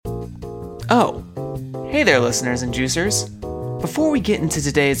Oh, hey there listeners and juicers. Before we get into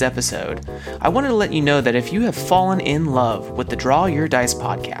today's episode, I wanted to let you know that if you have fallen in love with the Draw Your Dice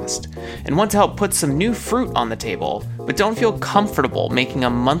podcast and want to help put some new fruit on the table, but don't feel comfortable making a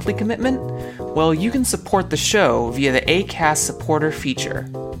monthly commitment, well, you can support the show via the Acast supporter feature.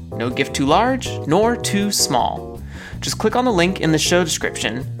 No gift too large, nor too small. Just click on the link in the show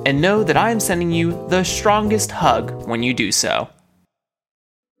description and know that I am sending you the strongest hug when you do so.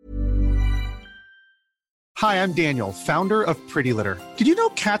 Hi, I'm Daniel, founder of Pretty Litter. Did you know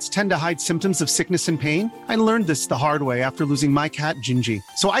cats tend to hide symptoms of sickness and pain? I learned this the hard way after losing my cat, Gingy.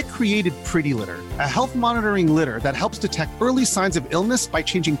 So I created Pretty Litter, a health monitoring litter that helps detect early signs of illness by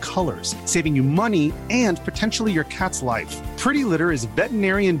changing colors, saving you money and potentially your cat's life. Pretty Litter is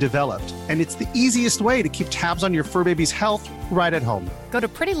veterinarian developed, and it's the easiest way to keep tabs on your fur baby's health right at home. Go to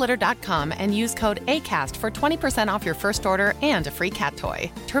prettylitter.com and use code ACAST for 20% off your first order and a free cat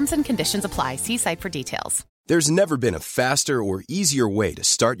toy. Terms and conditions apply. See site for details. There's never been a faster or easier way to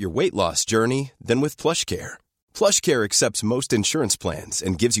start your weight loss journey than with PlushCare. PlushCare accepts most insurance plans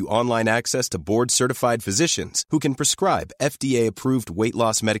and gives you online access to board-certified physicians who can prescribe FDA-approved weight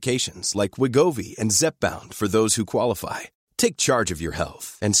loss medications like Wegovy and Zepbound for those who qualify. Take charge of your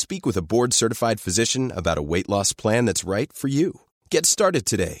health and speak with a board-certified physician about a weight loss plan that's right for you. Get started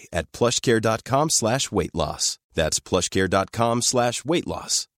today at plushcare.com/weight loss. That's plushcare.com/weight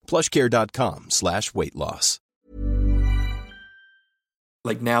loss. plushcare.com/weight loss.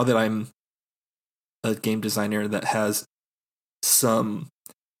 Like, now that I'm a game designer that has some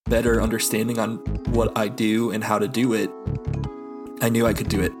better understanding on what I do and how to do it, I knew I could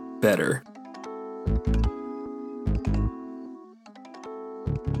do it better.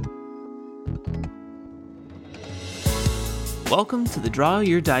 Welcome to the Draw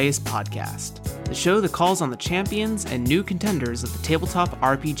Your Dice podcast, the show that calls on the champions and new contenders of the tabletop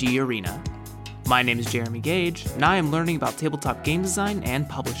RPG arena. My name is Jeremy Gage, and I am learning about tabletop game design and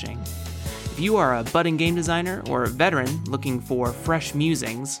publishing. If you are a budding game designer or a veteran looking for fresh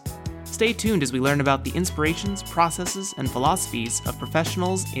musings, stay tuned as we learn about the inspirations, processes, and philosophies of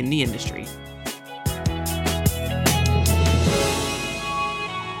professionals in the industry.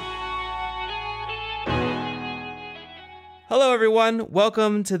 Hello, everyone.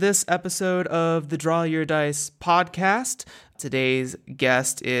 Welcome to this episode of the Draw Your Dice podcast. Today's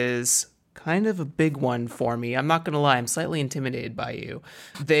guest is kind of a big one for me. I'm not going to lie, I'm slightly intimidated by you.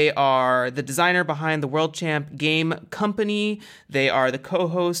 They are the designer behind the World Champ Game Company. They are the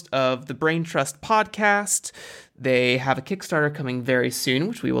co-host of the Brain Trust podcast. They have a Kickstarter coming very soon,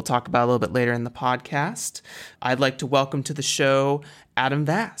 which we will talk about a little bit later in the podcast. I'd like to welcome to the show Adam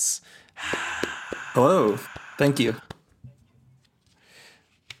Vass. Hello. Thank you.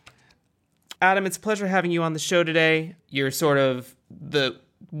 Adam, it's a pleasure having you on the show today. You're sort of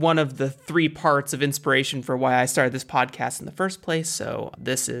one of the three parts of inspiration for why I started this podcast in the first place, so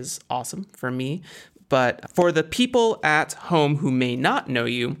this is awesome for me. But for the people at home who may not know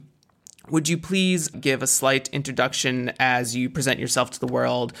you, would you please give a slight introduction as you present yourself to the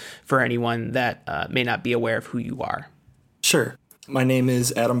world for anyone that may not be aware of who you are? Sure. My name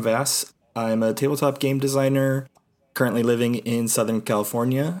is Adam Vass. I'm a tabletop game designer currently living in Southern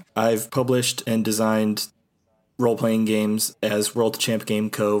California. I've published and designed role-playing games as World Champ Game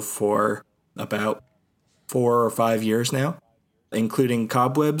Co. for about 4 or 5 years now, including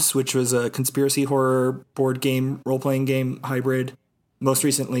Cobwebs, which was a conspiracy horror board game, role-playing game hybrid. Most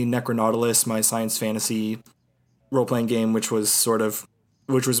recently, Necronautilus, my science fantasy role-playing game, which was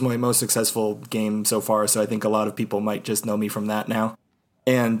my most successful game so far, so I think a lot of people might just know me from that now.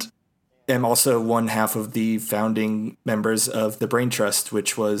 And I'm also one half of the founding members of the Brain Trust,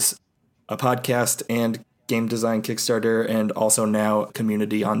 which was a podcast and game design Kickstarter, and also now a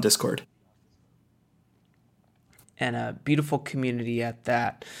community on Discord. And a beautiful community at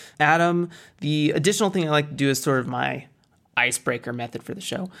that. Adam, the additional thing I like to do is sort of my icebreaker method for the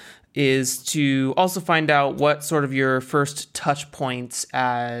show, is to also find out what sort of your first touch points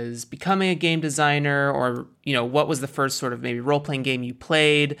as becoming a game designer, or, you know, what was the first sort of maybe role-playing game you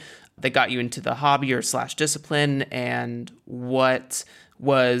played that got you into the hobby or / discipline, and what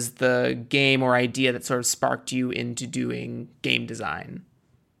was the game or idea that sort of sparked you into doing game design?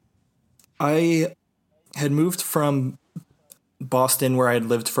 I had moved from Boston, where I had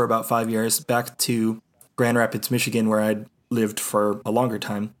lived for about 5 years, back to Grand Rapids, Michigan, where I'd lived for a longer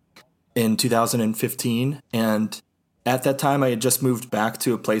time, in 2015. And at that time, I had just moved back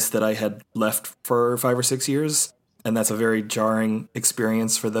to a place that I had left for 5 or 6 years. And that's a very jarring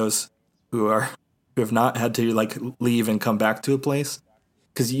experience for those who have not had to leave and come back to a place.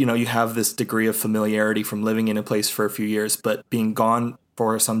 Because, you have this degree of familiarity from living in a place for a few years, but being gone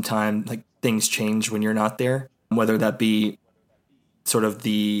for some time, things change when you're not there, whether that be sort of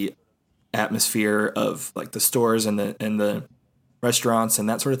the atmosphere of like the stores and the restaurants and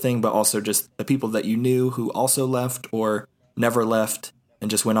that sort of thing, but also just the people that you knew who also left or never left and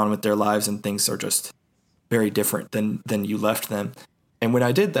just went on with their lives, and things are just very different than you left them. And when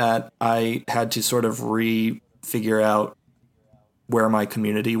I did that, I had to sort of figure out where my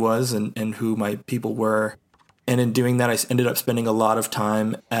community was and who my people were. And in doing that, I ended up spending a lot of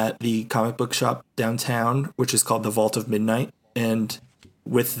time at the comic book shop downtown, which is called the Vault of Midnight. And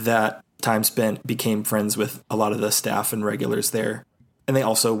with that time spent, became friends with a lot of the staff and regulars there. And they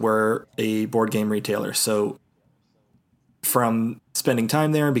also were a board game retailer. So from spending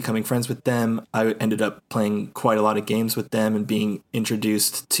time there and becoming friends with them, I ended up playing quite a lot of games with them and being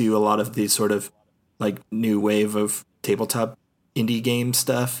introduced to a lot of the sort of like new wave of tabletop indie game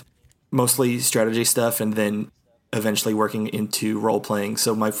stuff, mostly strategy stuff, and then eventually working into role-playing.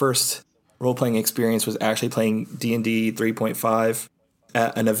 So my first role-playing experience was actually playing D&D 3.5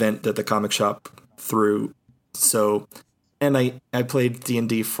 at an event that the comic shop threw. So, and I played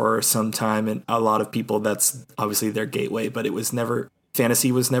D&D for some time, and a lot of people, that's obviously their gateway, but it was never,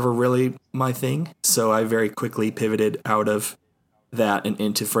 fantasy was never really my thing. So I very quickly pivoted out of that and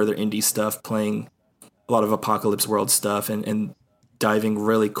into further indie stuff, playing a lot of Apocalypse World stuff and diving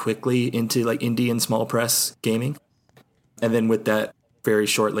really quickly into like indie and small press gaming. And then with that, very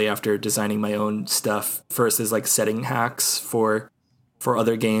shortly after designing my own stuff, first is like setting hacks for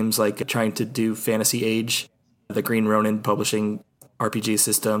other games, like trying to do Fantasy Age, the Green Ronin publishing RPG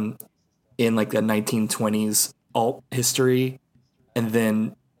system in like the 1920s alt history. And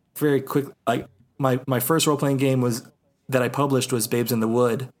then very quick, like my first role-playing game was that I published was Babes in the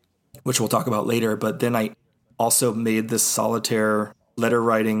Wood, which we'll talk about later. But then I also made this solitaire letter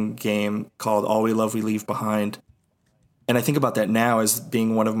writing game called All We Love We Leave Behind. And I think about that now as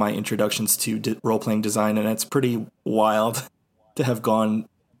being one of my introductions to role-playing design, and it's pretty wild to have gone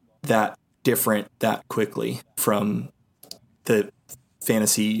that different that quickly from the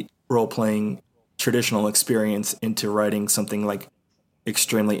fantasy role-playing traditional experience into writing something like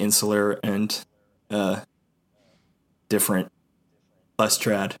extremely insular and different, less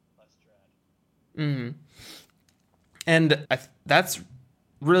trad. Mm-hmm. And that's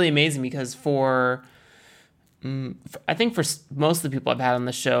really amazing because I think for most of the people I've had on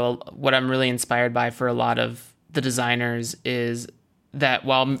the show, what I'm really inspired by for a lot of the designers is that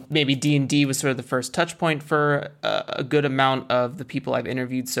while maybe D&D was sort of the first touch point for a good amount of the people I've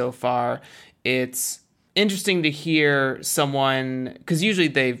interviewed so far, it's interesting to hear someone, because usually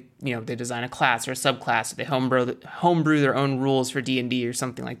they design a class or a subclass, or they homebrew their own rules for D&D or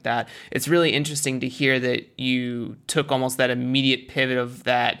something like that. It's really interesting to hear that you took almost that immediate pivot of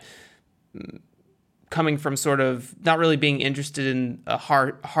that, coming from sort of not really being interested in a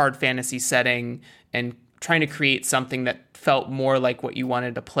hard fantasy setting and trying to create something that felt more like what you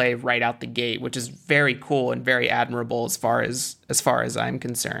wanted to play right out the gate, which is very cool and very admirable as far as I'm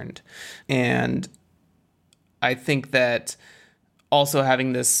concerned. And I think that also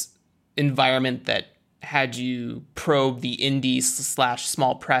having this environment that had you probe the indie /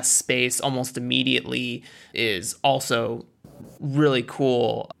 small press space almost immediately is also really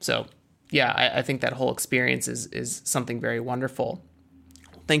cool. So yeah, I think that whole experience is something very wonderful.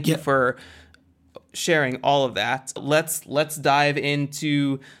 Thank you for sharing all of that. Let's dive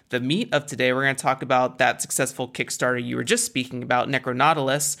into the meat of today. We're going to talk about that successful Kickstarter you were just speaking about,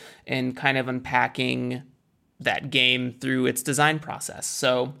 Necronautilus, and kind of unpacking that game through its design process.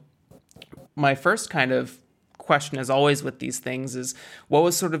 So my first kind of question, as always with these things, is what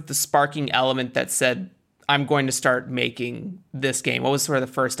was sort of the sparking element that said, I'm going to start making this game? What was sort of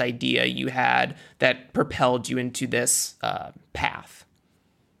the first idea you had that propelled you into this path?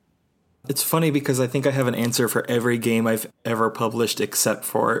 It's funny because I think I have an answer for every game I've ever published except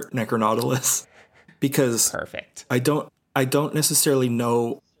for Necronautilus. Because perfect. I don't necessarily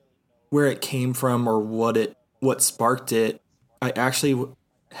know where it came from or what sparked it. I actually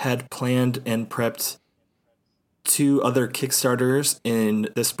had planned and prepped 2 other Kickstarters in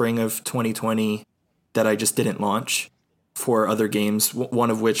the spring of 2020 that I just didn't launch for other games. One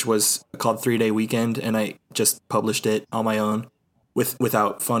of which was called 3 Day Weekend, and I just published it on my own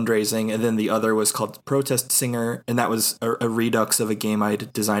without fundraising. And then the other was called Protest Singer, and that was a redux of a game I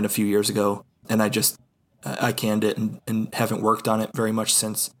had designed a few years ago, and I canned it and haven't worked on it very much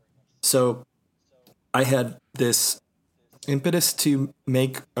since. So I had this impetus to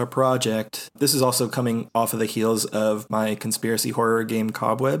make a project. This is also coming off of the heels of my conspiracy horror game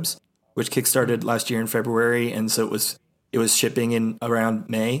Cobwebs, which kickstarted last year in February, and so it was shipping in around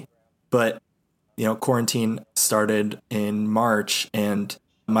May. But quarantine started in March, and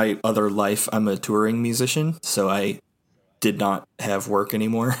my other life, I'm a touring musician, so I did not have work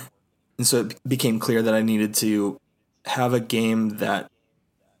anymore. And so it became clear that I needed to have a game that,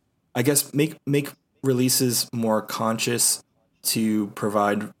 I guess, make releases more conscious to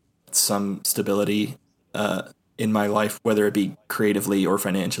provide some stability in my life, whether it be creatively or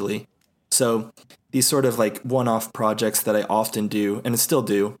financially. So these sort of like one-off projects that I often do, and still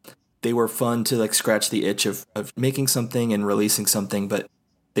do, they were fun to like scratch the itch of making something and releasing something, but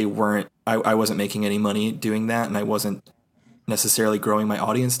they weren't, I wasn't making any money doing that, and I wasn't necessarily growing my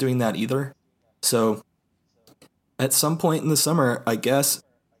audience doing that either. So at some point in the summer, I guess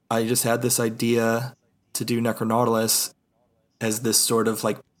I just had this idea to do Necronautilus as this sort of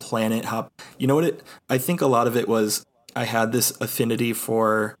like planet hop. You know what I think a lot of it was, I had this affinity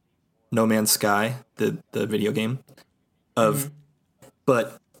for No Man's Sky, the video game of,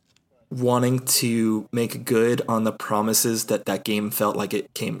 but wanting to make good on the promises that game felt like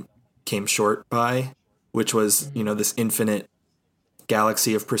it came short by, which was, this infinite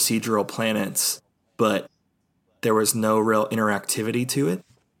galaxy of procedural planets, but there was no real interactivity to it.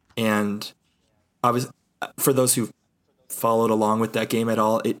 And for those who followed along with that game at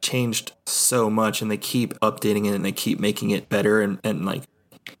all, it changed so much, and they keep updating it and they keep making it better and like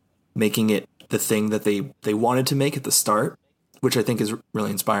making it the thing that they wanted to make at the start, which I think is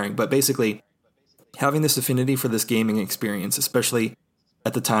really inspiring. But basically, having this affinity for this gaming experience, especially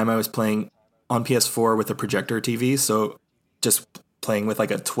at the time I was playing on PS4 with a projector TV, so just playing with like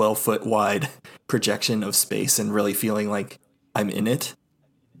a 12-foot wide projection of space and really feeling like I'm in it,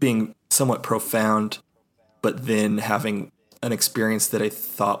 being somewhat profound, but then having an experience that I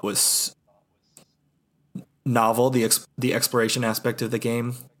thought was novel, the exploration aspect of the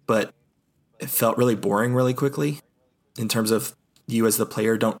game, but it felt really boring really quickly in terms of you as the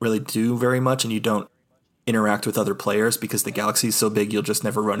player don't really do very much, and you don't interact with other players because the galaxy is so big you'll just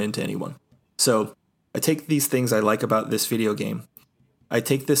never run into anyone. So I take these things I like about this video game. I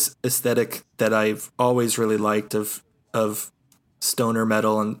take this aesthetic that I've always really liked of stoner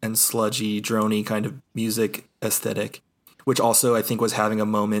metal and sludgy, droney kind of music aesthetic, which also I think was having a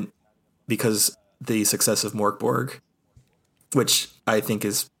moment because the success of Morkborg, which I think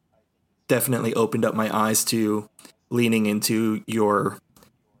is definitely opened up my eyes to leaning into your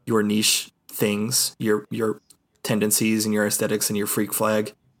niche things, your tendencies and your aesthetics and your freak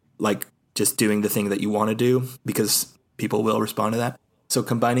flag, like just doing the thing that you want to do because people will respond to that. So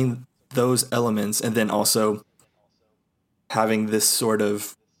combining those elements and then also having this sort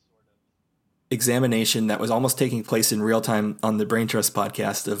of examination that was almost taking place in real time on the Brain Trust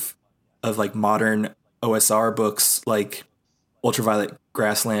podcast of like modern OSR books like Ultraviolet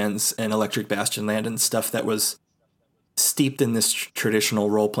Grasslands and Electric Bastion Land and stuff that was steeped in this traditional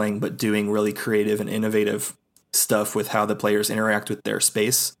role-playing but doing really creative and innovative stuff with how the players interact with their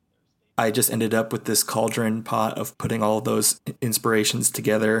space. I just ended up with this cauldron pot of putting all those inspirations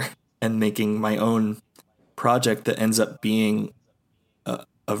together and making my own project that ends up being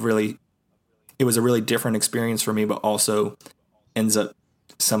it was a really different experience for me, but also ends up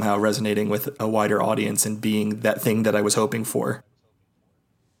somehow resonating with a wider audience and being that thing that I was hoping for.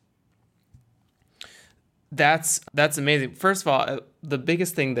 That's amazing. First of all, the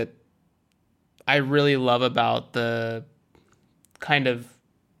biggest thing that I really love about the kind of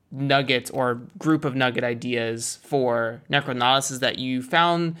nuggets or group of nugget ideas for Necronautilus is that you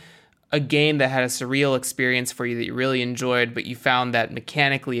found a game that had a surreal experience for you that you really enjoyed, but you found that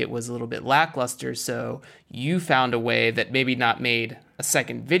mechanically it was a little bit lackluster, so you found a way that maybe not made a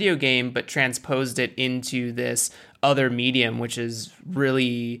second video game, but transposed it into this other medium, which is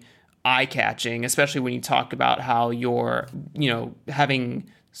really eye-catching, especially when you talk about how you're, having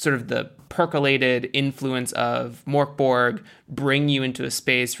sort of the percolated influence of Morkborg bring you into a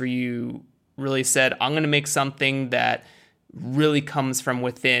space where you really said, I'm going to make something that really comes from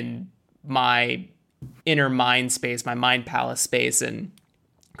within my inner mind space, my mind palace space, and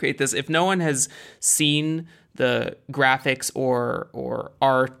create this. If no one has seen the graphics or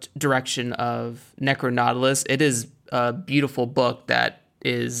art direction of Necronautilus, it is a beautiful book that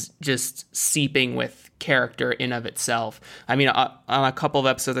is just seeping with character in of itself. I mean, on a couple of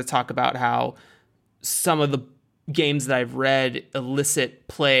episodes, I talk about how some of the games that I've read elicit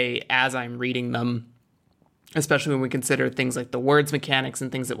play as I'm reading them, especially when we consider things like the words mechanics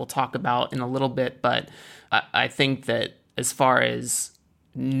and things that we'll talk about in a little bit. But I think that as far as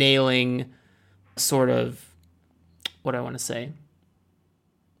nailing sort of, what I want to say,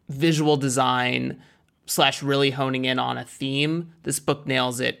 visual design / really honing in on a theme, this book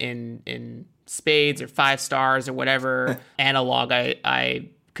nails it in spades or 5 stars or whatever analog I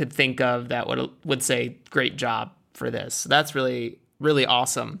could think of that would say great job for this. So that's really really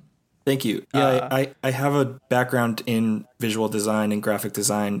awesome. Thank you. Yeah, I have a background in visual design and graphic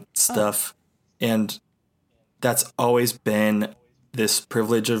design stuff, and that's always been this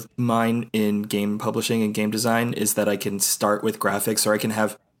privilege of mine in game publishing and game design, is that I can start with graphics, or I can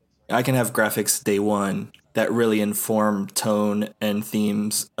have graphics day one that really inform tone and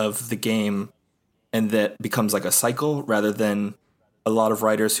themes of the game, and that becomes like a cycle rather than a lot of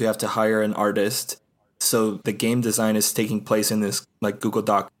writers who have to hire an artist. So the game design is taking place in this like Google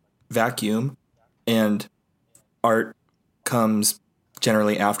Doc vacuum, and art comes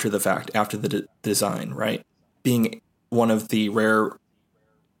generally after the fact, after the design, right? Being one of the rare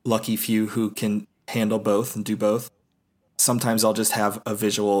lucky few who can handle both and do both, sometimes I'll just have a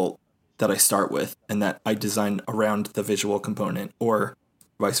visual that I start with and that I design around the visual component, or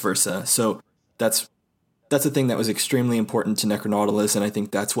vice versa. So that's a thing that was extremely important to Necronautilus, and I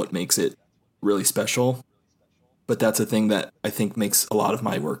think that's what makes it really special. But that's a thing that I think makes a lot of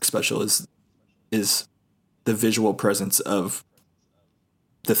my work special, is the visual presence of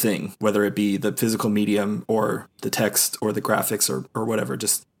the thing, whether it be the physical medium or the text or the graphics or whatever,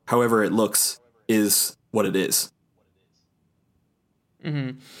 just however it looks is what it is.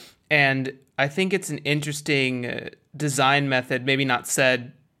 Mm-hmm. And I think it's an interesting design method, maybe not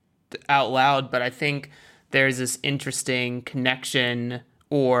said out loud, but I think there's this interesting connection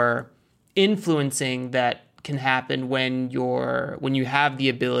or influencing that can happen when you have the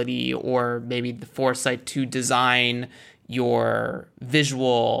ability or maybe the foresight to design your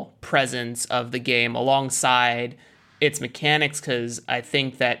visual presence of the game alongside its mechanics, because I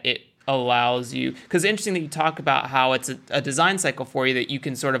think that it allows you, because it's interesting that you talk about how it's a design cycle for you, that you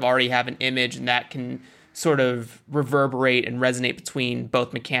can sort of already have an image and that can sort of reverberate and resonate between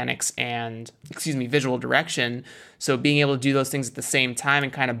both mechanics and visual direction. So being able to do those things at the same time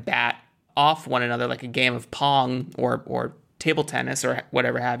and kind of bat off one another like a game of Pong or table tennis or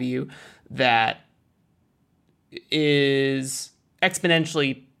whatever have you, that is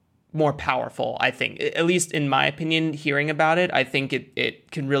exponentially more powerful, I think. At least in my opinion, hearing about it, I think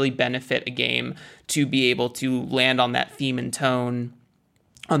it can really benefit a game to be able to land on that theme and tone,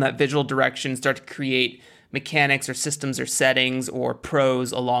 on that visual direction, start to create mechanics or systems or settings or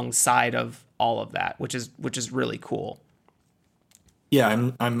prose alongside of all of that, which is really cool. Yeah,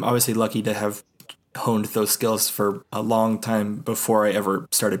 I'm obviously lucky to have honed those skills for a long time before I ever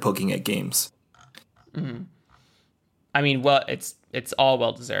started poking at games. Mm-hmm. I mean, well, it's all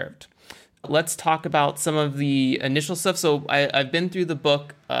well deserved. Let's talk about some of the initial stuff. So I've been through the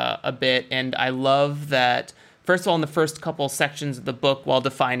book a bit, and I love that, first of all, in the first couple sections of the book, while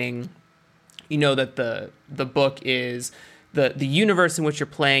defining, that the book is the universe in which you're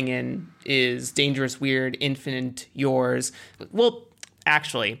playing in is dangerous, weird, infinite, yours. Well,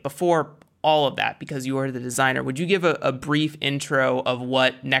 actually, before all of that, because you are the designer, would you give a brief intro of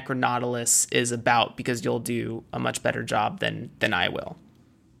what Necronautilus is about? Because you'll do a much better job than I will.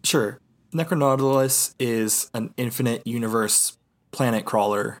 Sure. Necronautilus is an infinite universe planet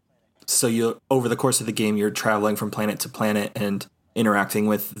crawler. So over the course of the game, you're traveling from planet to planet and interacting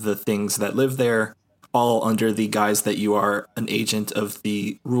with the things that live there, all under the guise that you are an agent of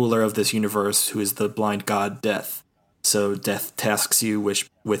the ruler of this universe, who is the blind god Death. So Death tasks you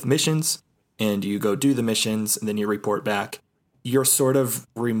with missions, and you go do the missions, and then you report back. You're sort of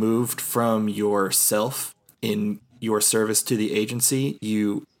removed from yourself in your service to the agency.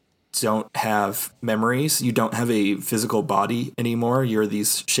 You don't have memories. You don't have a physical body anymore. You're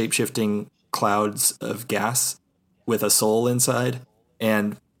these shape-shifting clouds of gas with a soul inside.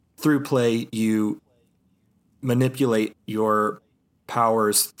 And through play, you manipulate your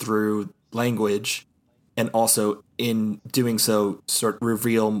powers through language, and also in doing so sort of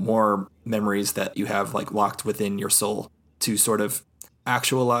reveal more memories that you have like locked within your soul to sort of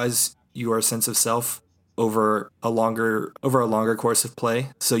actualize your sense of self over a longer course of play.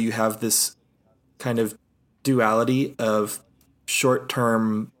 So you have this kind of duality of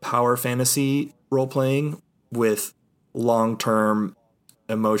short-term power fantasy role-playing with long-term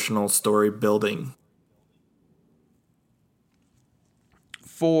emotional story building.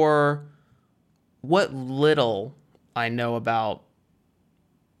 For what little I know about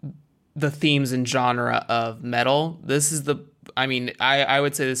the themes and genre of metal, I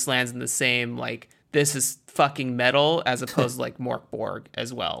would say this lands in the same, like, this is fucking metal, as opposed to like Morkborg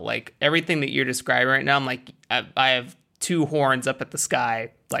as well. Like, everything that you're describing right now, I'm like, I have two horns up at the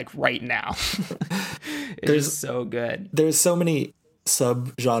sky, like, right now. It's so good. There's so many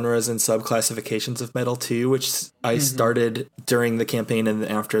sub-genres and sub-classifications of metal too, which I started during the campaign and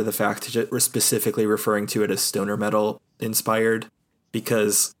after the fact, specifically referring to it as stoner metal inspired,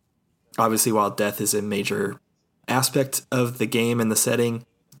 because obviously while Death is a major aspect of the game and the setting,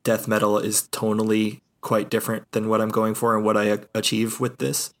 death metal is tonally quite different than what I'm going for and what I achieve with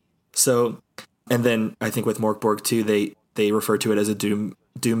this. So, and then I think with Morkborg too, they refer to it as a doom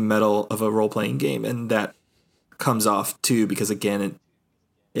metal of a role-playing game, and that comes off too because again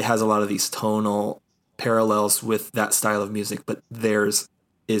it has a lot of these tonal parallels with that style of music, but theirs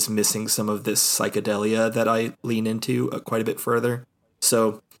is missing some of this psychedelia that I lean into quite a bit further.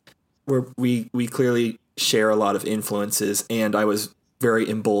 So we clearly share a lot of influences, and I was very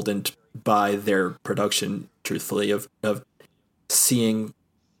emboldened by their production, truthfully, of seeing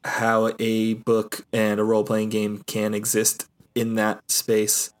how a book and a role-playing game can exist in that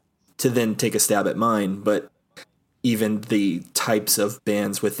space to then take a stab at mine. But even the types of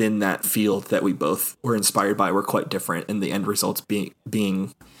bands within that field that we both were inspired by were quite different, and the end results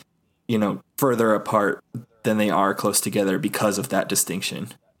being further apart than they are close together because of that distinction.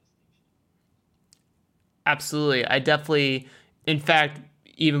 Absolutely. I definitely, in fact,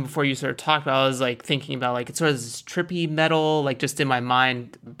 even before you sort of talked about it, I was like thinking about like it's sort of this trippy metal, like just in my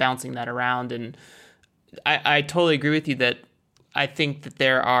mind, bouncing that around. And I totally agree with you that I think that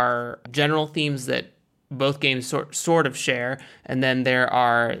there are general themes that both games sort of share, and then there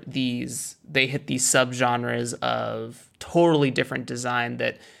are they hit these subgenres of totally different design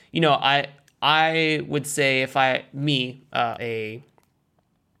that, I would say a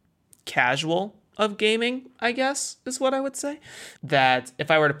casual of gaming, I guess, is what I would say, that if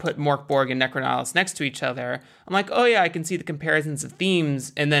I were to put Morkborg and Necronautilus next to each other, I'm like, oh yeah, I can see the comparisons of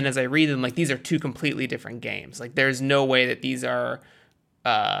themes, and then as I read them, like, these are two completely different games. Like, there's no way that these are...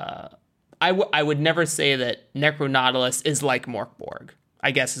 I would never say that Necronautilus is like Morkborg,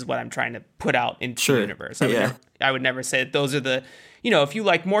 I guess is what I'm trying to put out into the universe. I would never say that those are the... if you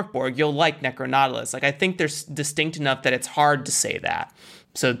like Morkborg, you'll like Necronautilus. Like, I think they're distinct enough that it's hard to say that.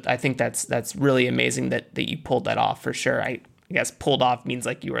 So I think that's really amazing that you pulled that off for sure. I guess pulled off means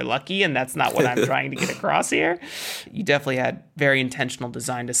like you were lucky, and that's not what I'm trying to get across here. You definitely had very intentional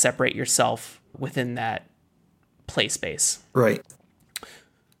design to separate yourself within that play space. Right.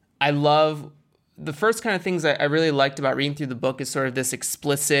 I love the first kind of things I really liked about reading through the book is sort of this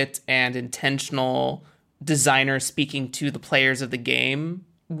explicit and intentional designer speaking to the players of the game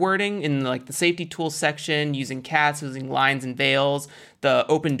wording in like the safety tools section, using cats, using lines and veils, the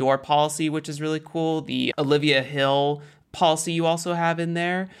open door policy, which is really cool, the Olivia Hill policy you also have in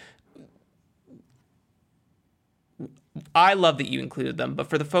there. I love that you included them, but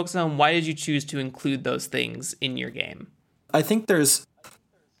for the folks at home, why did you choose to include those things in your game? I think there's,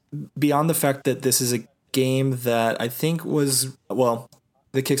 beyond the fact that this is a game that I think was, well,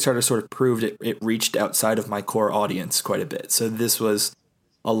 the Kickstarter sort of proved it reached outside of my core audience quite a bit. So this was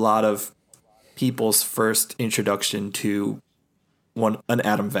a lot of people's first introduction to an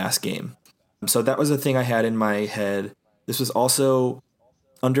Adam Vass game. So that was a thing I had in my head. This was also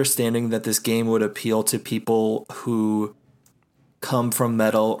understanding that this game would appeal to people who come from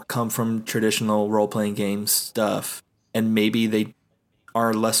metal, come from traditional role-playing game stuff, and maybe they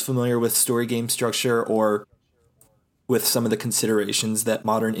are less familiar with story game structure or with some of the considerations that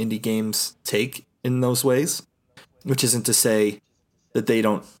modern indie games take in those ways, which isn't to say that they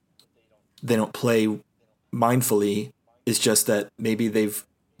don't play mindfully. It's just that maybe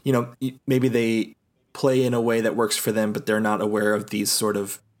maybe they play in a way that works for them, but they're not aware of these sort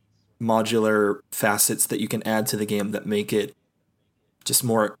of modular facets that you can add to the game that make it just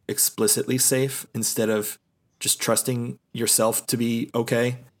more explicitly safe instead of just trusting yourself to be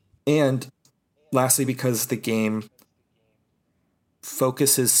okay. And lastly, because the game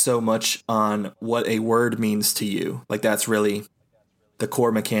focuses so much on what a word means to you, like that's really the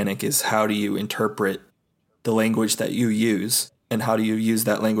core mechanic, is how do you interpret the language that you use, and how do you use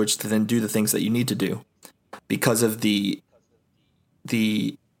that language to then do the things that you need to do. Because of the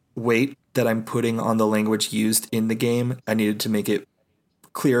weight that I'm putting on the language used in the game, I needed to make it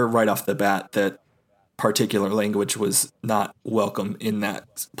clear right off the bat that particular language was not welcome in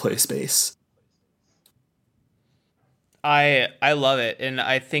that play space. I love it, and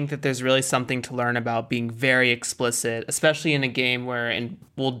I think that there's really something to learn about being very explicit, especially in a game where, and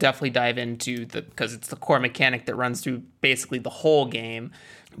we'll definitely dive into because it's the core mechanic that runs through basically the whole game,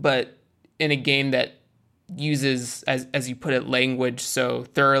 but in a game that uses, as you put it, language so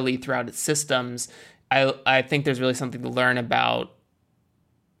thoroughly throughout its systems, I think there's really something to learn about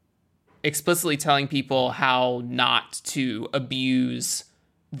explicitly telling people how not to abuse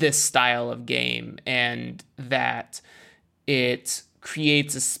this style of game, and that it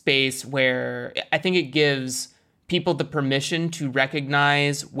creates a space where I think it gives people the permission to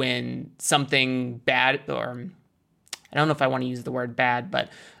recognize when something bad, or I don't know if I want to use the word bad, but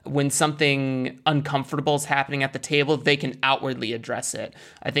when something uncomfortable is happening at the table, they can outwardly address it.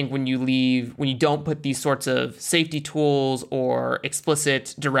 I think when you don't put these sorts of safety tools or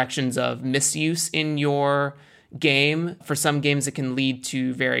explicit directions of misuse in your game, for some games it can lead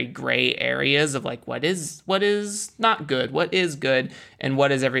to very gray areas of like what is not good, what is good, and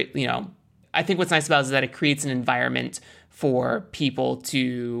what is I think what's nice about it is that it creates an environment for people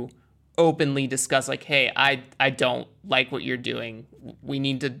to openly discuss like, hey, I don't like what you're doing. We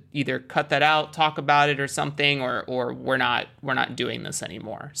need to either cut that out, talk about it or something, or we're not doing this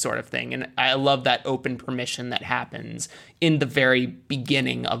anymore, sort of thing. And I love that open permission that happens in the very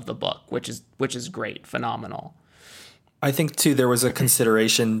beginning of the book, which is great, phenomenal. I think too there was a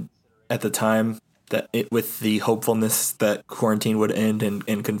consideration at the time that with the hopefulness that quarantine would end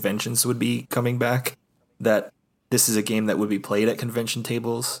and conventions would be coming back, that this is a game that would be played at convention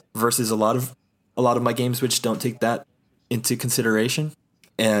tables versus a lot of my games which don't take that into consideration.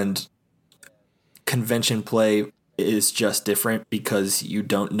 And convention play is just different because you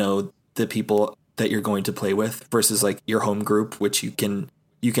don't know the people that you're going to play with versus like your home group, which you can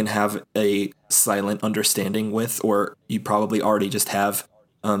have a silent understanding with, or you probably already just have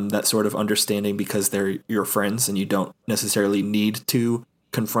that sort of understanding because they're your friends and you don't necessarily need to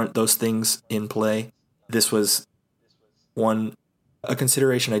confront those things in play. This was a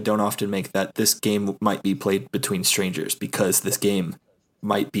consideration I don't often make, that this game might be played between strangers because this game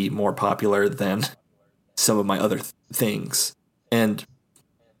might be more popular than some of my other things. And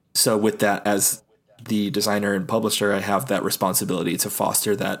so with that, as the designer and publisher, I have that responsibility to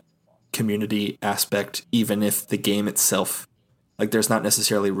foster that community aspect, even if the game itself, like there's not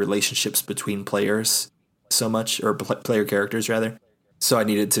necessarily relationships between players so much, or player characters rather. So I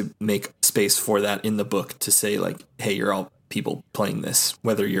needed to make space for that in the book to say like, hey, you're all people playing this,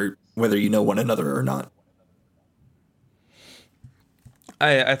 whether you know one another or not.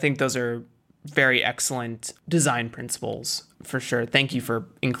 I think those are very excellent design principles for sure. Thank you for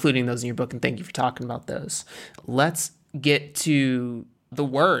including those in your book, and thank you for talking about those. Let's get to the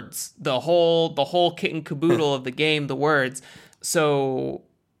words, the whole kit and caboodle of the game, the words. So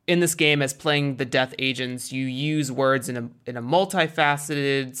in this game, as playing the Death Agents, you use words in a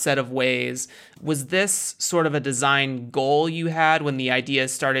multifaceted set of ways. Was this sort of a design goal you had when the idea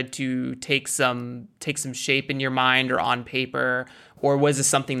started to take some shape in your mind or on paper? Or was this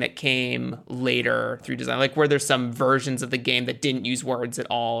something that came later through design? Like, were there some versions of the game that didn't use words at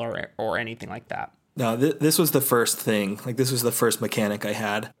all or anything like that? No, this was the first thing. Like, this was the first mechanic I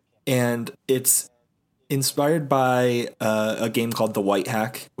had. And it's inspired by a game called The White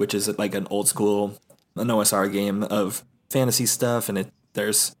Hack, which is like an old school, an OSR game of fantasy stuff. And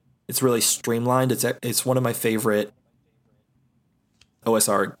it's really streamlined. It's one of my favorite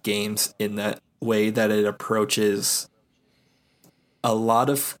OSR games in that way that it approaches a lot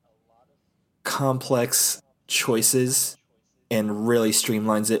of complex choices and really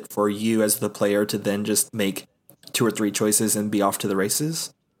streamlines it for you as the player to then just make 2 or 3 choices and be off to the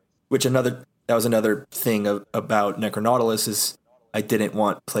races. That was another thing about Necronautilus, is I didn't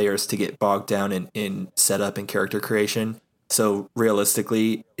want players to get bogged down in setup and character creation. So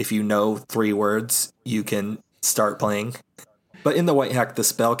realistically, if you know 3 words, you can start playing. But in the White Hack, the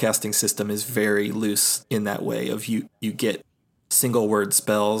spellcasting system is very loose in that way of you get single word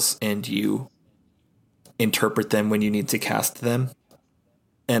spells and you interpret them when you need to cast them.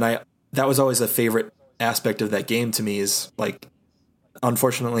 And that was always a favorite aspect of that game to me, is like,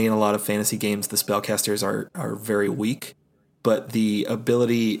 unfortunately in a lot of fantasy games the spellcasters are very weak, but the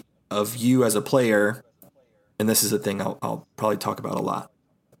ability of you as a player, and this is a thing I'll probably talk about a lot,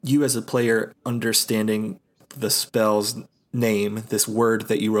 you as a player understanding the spell's name, this word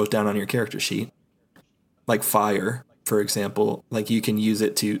that you wrote down on your character sheet, like fire, for example, like you can use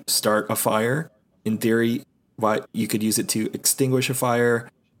it to start a fire. In theory, you could use it to extinguish a fire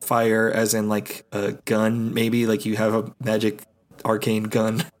as in like a gun, maybe like you have a magic arcane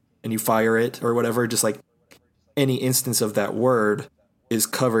gun and you fire it or whatever. Just like any instance of that word is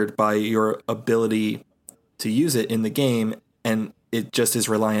covered by your ability to use it in the game, and it just is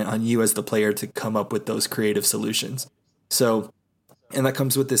reliant on you as the player to come up with those creative solutions. So, and that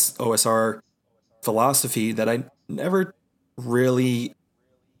comes with this OSR philosophy that I never really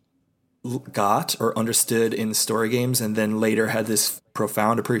got or understood in story games, and then later had this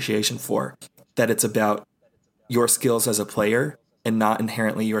profound appreciation for, that it's about your skills as a player and not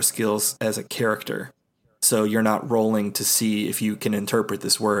inherently your skills as a character. So you're not rolling to see if you can interpret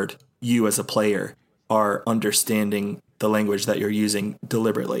this word. You as a player are understanding the language that you're using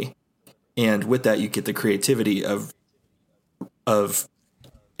deliberately. And with that, you get the creativity of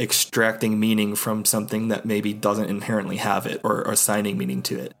extracting meaning from something that maybe doesn't inherently have it, or assigning meaning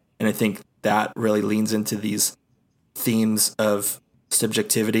to it. And I think that really leans into these themes of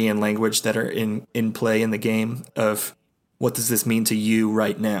subjectivity and language that are in play in the game of what does this mean to you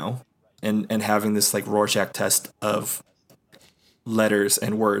right now, and having this like Rorschach test of letters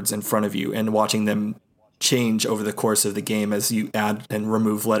and words in front of you and watching them change over the course of the game as you add and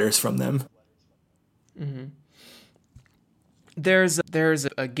remove letters from them. Mm-hmm. There's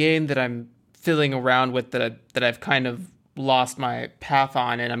a game that I'm fiddling around with that I've kind of lost my path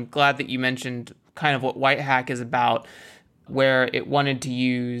on, and I'm glad that you mentioned kind of what White Hack is about, where it wanted to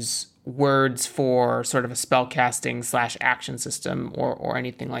use words for sort of a spellcasting / action system or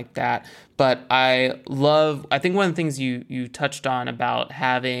anything like that. But I think one of the things you touched on about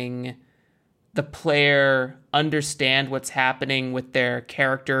having the player understand what's happening with their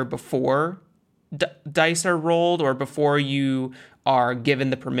character before dice are rolled, or before you are given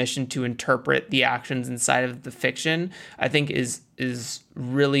the permission to interpret the actions inside of the fiction, I think is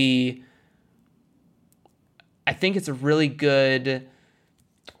really, I think it's a really good,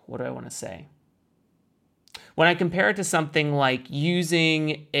 what do I want to say? When I compare it to something like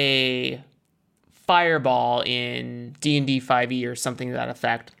using a fireball in D&D 5e or something to that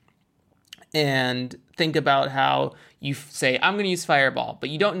effect, and think about how you say, I'm going to use fireball, but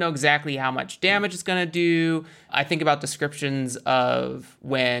you don't know exactly how much damage it's going to do. I think about descriptions of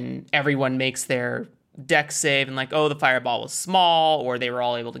when everyone makes their dex save and like, oh, the fireball was small, or they were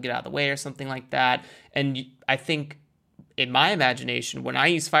all able to get out of the way or something like that. And I think in my imagination, when I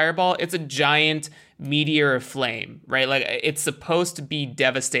use fireball, it's a giant meteor of flame, right? Like, it's supposed to be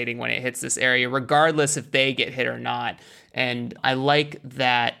devastating when it hits this area, regardless if they get hit or not. And I like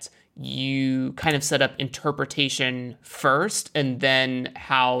that you kind of set up interpretation first, and then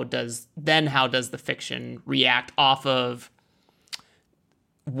how does the fiction react off of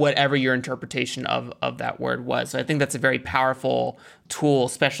whatever your interpretation of that word was. So I think that's a very powerful tool,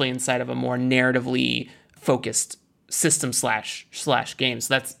 especially inside of a more narratively focused system / game.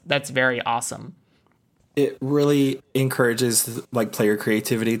 So that's very awesome. It really encourages like player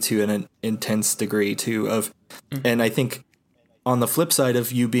creativity to an intense degree too and I think on the flip side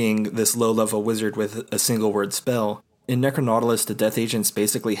of you being this low-level wizard with a single word spell, in Necronautilus, the Death Agents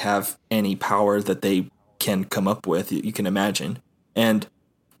basically have any power that they can come up with, you can imagine. And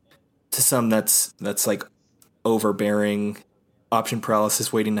to some, that's like overbearing option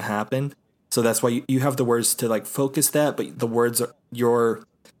paralysis waiting to happen. So that's why you have the words to like focus that, but the words are your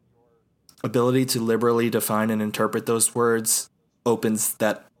ability to liberally define and interpret those words opens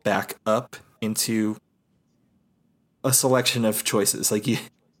that back up into a selection of choices. Like you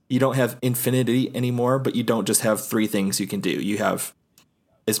don't have infinity anymore, but you don't just have 3 things you can do. You have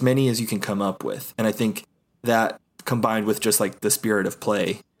as many as you can come up with. And I think that combined with just like the spirit of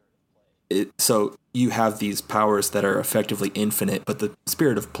play, so you have these powers that are effectively infinite, but the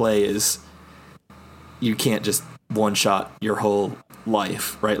spirit of play is you can't just one shot your whole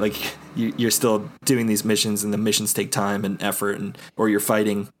life, right? Like you're still doing these missions, and the missions take time and effort, or you're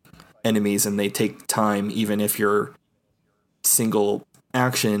fighting enemies and they take time, even if your single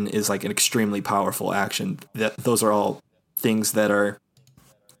action is like an extremely powerful action. Those are all things that are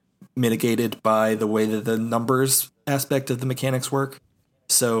mitigated by the way that the numbers aspect of the mechanics work.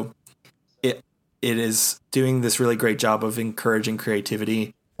 So it is doing this really great job of encouraging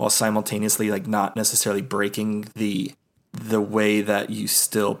creativity while simultaneously like not necessarily breaking the way that you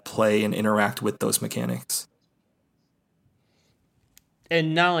still play and interact with those mechanics.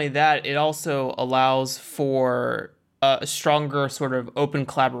 And not only that, it also allows for a stronger sort of open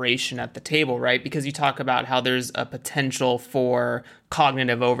collaboration at the table, right? Because you talk about how there's a potential for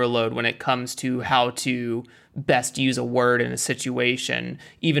cognitive overload when it comes to how to best use a word in a situation,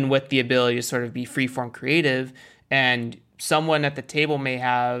 even with the ability to sort of be freeform creative. And someone at the table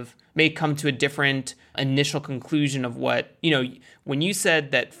may come to a different initial conclusion of what, when you said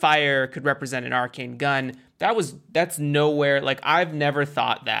that fire could represent an arcane gun, that's nowhere, like I've never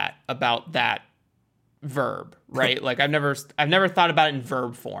thought that about that verb, right? Like I've never thought about it in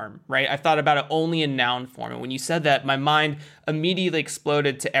verb form, right? I thought about it only in noun form. And when you said that, my mind immediately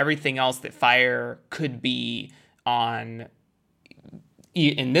exploded to everything else that fire could be on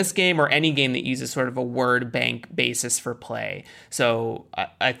in this game or any game that uses sort of a word bank basis for play. So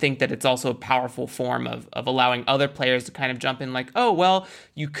I think that it's also a powerful form of allowing other players to kind of jump in like, oh, well,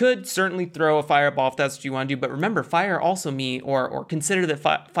 you could certainly throw a fireball if that's what you want to do, but remember, fire also or consider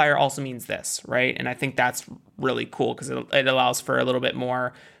that fire also means this, right? And I think that's really cool because it allows for a little bit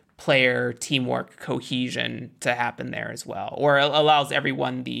more player teamwork cohesion to happen there as well, or it allows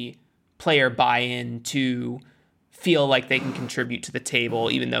everyone the player buy-in to feel like they can contribute to the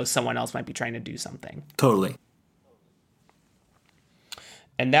table, even though someone else might be trying to do something. Totally.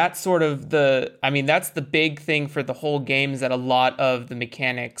 And that's sort of that's the big thing for the whole game, is that a lot of the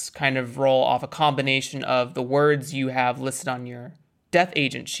mechanics kind of roll off a combination of the words you have listed on your death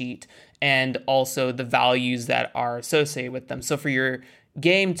agent sheet and also the values that are associated with them. So for your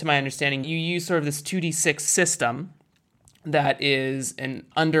game, to my understanding, you use sort of this 2d6 system that is an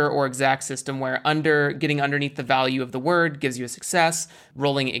under or exact system, where getting underneath the value of the word gives you a success.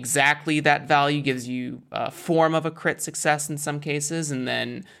 Rolling exactly that value gives you a form of a crit success in some cases, and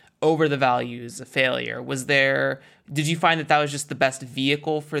then over the value is a failure. Did you find that was just the best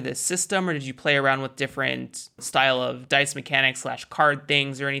vehicle for this system, or did you play around with different style of dice mechanics / card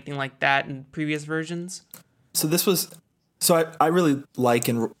things or anything like that in previous versions? I really like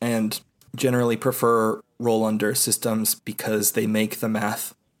and generally prefer roll under systems because they make the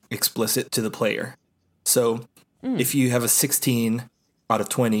math explicit to the player. So if you have a 16 out of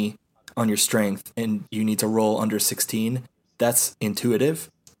 20 on your strength and you need to roll under 16, that's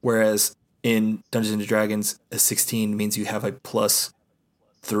intuitive. Whereas in Dungeons and Dragons, a 16 means you have a plus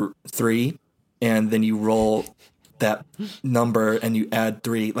 3, and then you roll that number and you add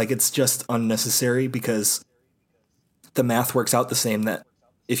 3. Like, it's just unnecessary because the math works out the same, that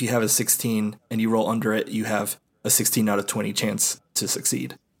if you have a 16 and you roll under it, you have a 16 out of 20 chance to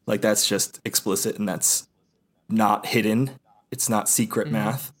succeed. Like, that's just explicit, and that's not hidden. It's not secret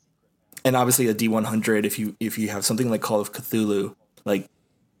math. And obviously a D100, if you have something like Call of Cthulhu, like,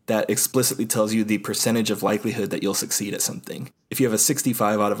 that explicitly tells you the percentage of likelihood that you'll succeed at something. If you have a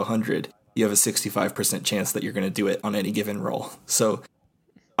 65 out of 100, you have a 65% chance that you're going to do it on any given roll. So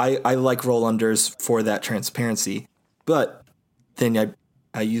I like roll unders for that transparency, but then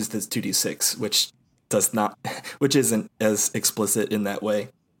I use this 2d6, which isn't as explicit in that way.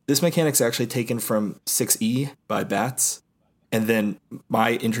 This mechanic's actually taken from 6e by Vass, and then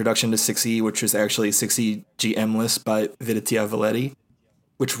my introduction to 6e, which was actually 6e GM list by Viditya Valetti,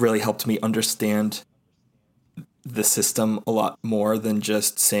 which really helped me understand the system a lot more than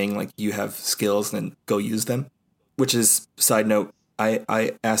just saying, like, you have skills and go use them. Which is, side note,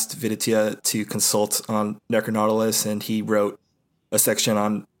 I asked Viditya to consult on Necronautilus, and he wrote a section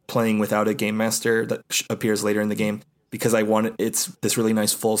on playing without a game master that appears later in the game, because it's this really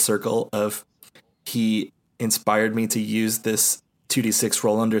nice full circle of, he inspired me to use this 2d6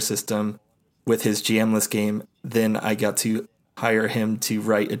 roll under system with his GM list game. Then I got to hire him to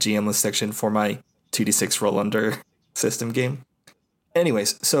write a GM list section for my 2d6 roll under system game.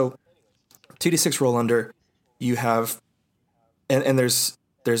 Anyways, so 2d6 roll under, you have, and there's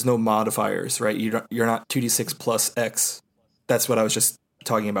no modifiers, right? You're not 2d6 plus X. That's what I was just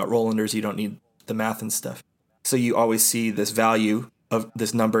talking about. Roll unders, you don't need the math and stuff. So you always see this value of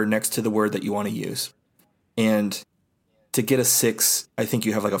this number next to the word that you want to use. And to get a 6, I think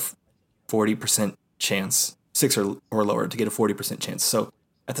you have like a 40% chance, 6 or lower, to get a 40% chance. So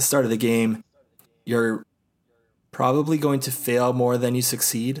at the start of the game, you're probably going to fail more than you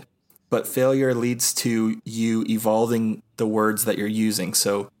succeed, but failure leads to you evolving the words that you're using.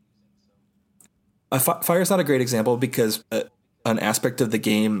 So fire is not a great example because an aspect of the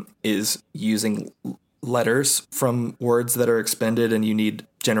game is using letters from words that are expended, and you need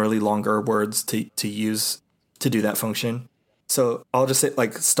generally longer words to use to do that function. So I'll just say,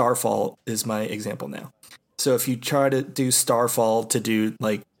 like, Starfall is my example now. So if you try to do Starfall to do,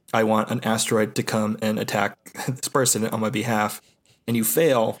 like, I want an asteroid to come and attack this person on my behalf, and you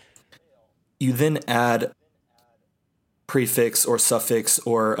fail, you then add prefix or suffix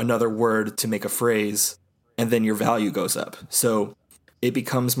or another word to make a phrase, and then your value goes up. So it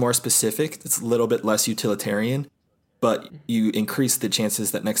becomes more specific. It's a little bit less utilitarian, but you increase the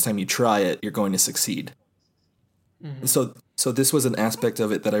chances that next time you try it, you're going to succeed. Mm-hmm. So this was an aspect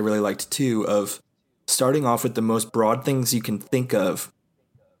of it that I really liked too, of starting off with the most broad things you can think of,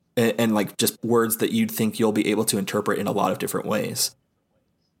 and like just words that you'd think you'll be able to interpret in a lot of different ways.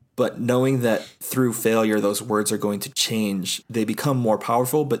 But knowing that through failure, those words are going to change. They become more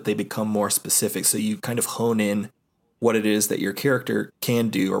powerful, but they become more specific. So you kind of hone in what it is that your character can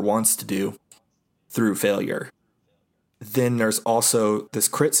do or wants to do through failure. Then there's also this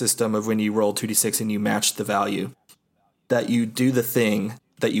crit system of when you roll 2d6 and you match the value, that you do the thing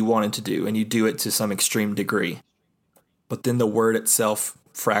that you wanted to do, and you do it to some extreme degree. But then the word itself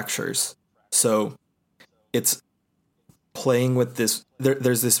fractures. So it's playing with this.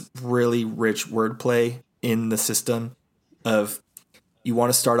 There's this really rich wordplay in the system of, you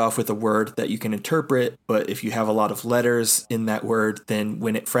want to start off with a word that you can interpret, but if you have a lot of letters in that word, then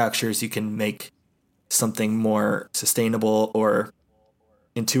when it fractures, you can make something more sustainable or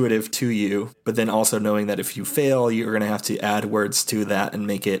intuitive to you, but then also knowing that if you fail, you're going to have to add words to that and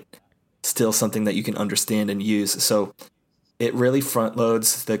make it still something that you can understand and use. So it really front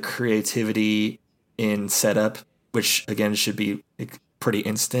loads the creativity in setup, which again should be pretty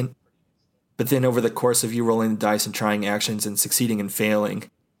instant. But then over the course of you rolling the dice and trying actions and succeeding and failing,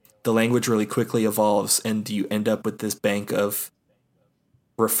 the language really quickly evolves and you end up with this bank of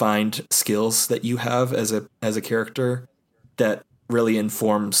refined skills that you have as a character that really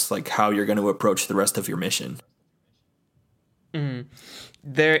informs like how you're going to approach the rest of your mission. Mm-hmm.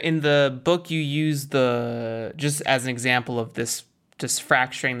 There in the book, you use just as an example of this just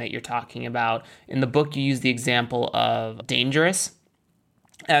fracturing that you're talking about. In the book, you use the example of dangerous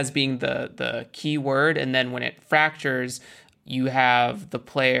as being the key word, and then when it fractures, you have the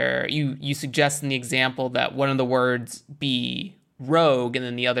player. You suggest in the example that one of the words be rogue and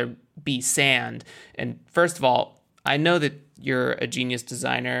then the other be sand. And first of all, I know that you're a genius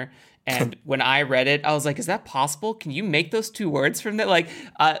designer. And when I read it, I was like, is that possible? Can you make those two words from that? Like,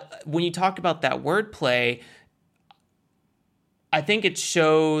 when you talk about that wordplay, I think it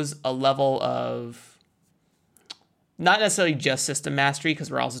shows a level of not necessarily just system mastery, because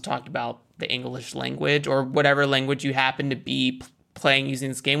we're also talking about the English language or whatever language you happen to be playing using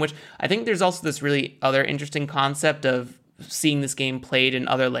this game, which I think there's also this really other interesting concept of seeing this game played in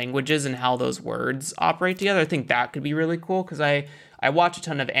other languages and how those words operate together. I think that could be really cool, because I watch a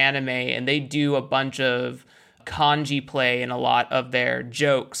ton of anime and they do a bunch of kanji play in a lot of their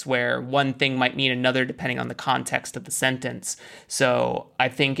jokes where one thing might mean another depending on the context of the sentence. So I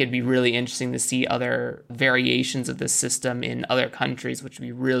think it'd be really interesting to see other variations of this system in other countries, which would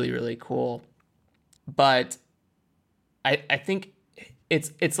be really, really cool. But I think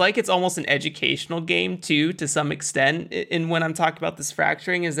it's like it's almost an educational game too, to some extent. And when I'm talking about this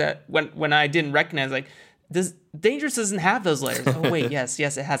fracturing, is that when I didn't recognize, like, Dangerous doesn't have those letters. Oh wait, yes,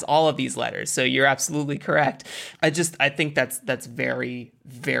 it has all of these letters. So you're absolutely correct. I think that's very,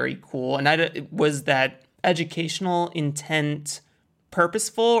 very cool. And was that educational intent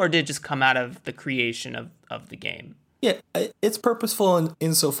purposeful, or did it just come out of the creation of the game? Yeah, it's purposeful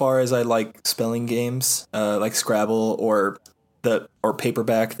insofar as I like spelling games, like Scrabble or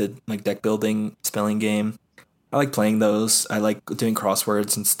Paperback, the like deck building spelling game. I like playing those. I like doing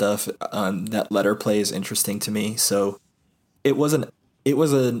crosswords and stuff. That letter play is interesting to me. So it was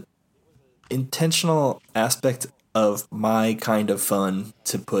an intentional aspect of my kind of fun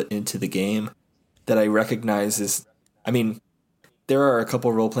to put into the game that I recognize is, I mean, there are a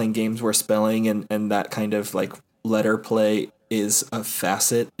couple role-playing games where spelling and that kind of like letter play is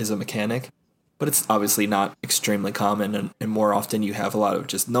a mechanic, but it's obviously not extremely common, and more often you have a lot of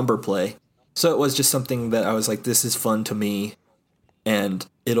just number play. So it was just something that I was like, this is fun to me, and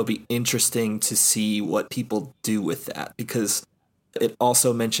it'll be interesting to see what people do with that, because it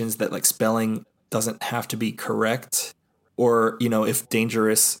also mentions that like spelling doesn't have to be correct, or, you know, if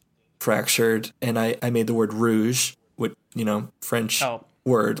dangerous fractured and I made the word rouge, with, you know, French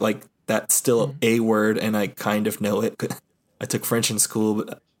word, like that's still a word and I kind of know it. I took French in school,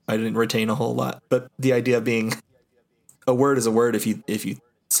 but I didn't retain a whole lot. But the idea being a word is a word if you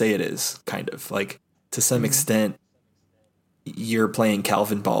say it is, kind of like, to some extent you're playing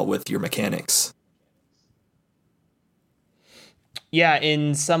Calvin ball with your mechanics. Yeah,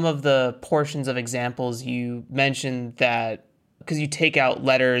 in some of the portions of examples you mentioned that because you take out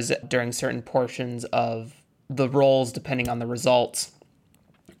letters during certain portions of the rolls depending on the results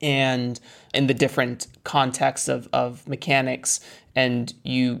and in the different contexts of mechanics, and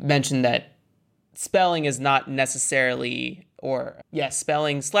you mentioned that spelling is not necessarily,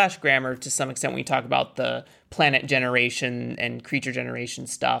 spelling/grammar to some extent when you talk about the planet generation and creature generation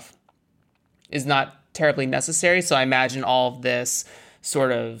stuff is not terribly necessary. So I imagine all of this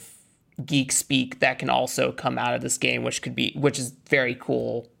sort of geek speak that can also come out of this game, which is very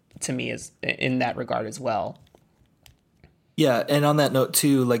cool to me as in that regard as well. Yeah, and on that note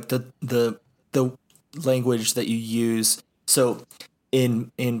too, like the language that you use. So in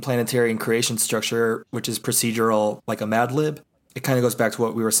planetary and creation structure, which is procedural, like a Mad Lib, it kind of goes back to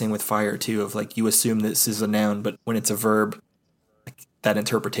what we were saying with fire too, of like you assume this is a noun, but when it's a verb, like, that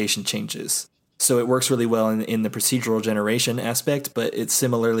interpretation changes. So it works really well in the procedural generation aspect, but it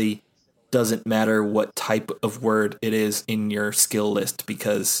similarly doesn't matter what type of word it is in your skill list,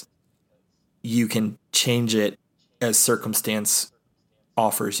 because you can change it as circumstance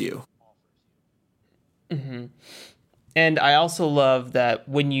offers you. Mm-hmm. And I also love that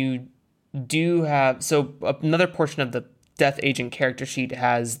when you do have, so another portion of the Death Agent character sheet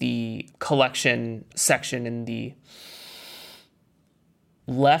has the collection section in the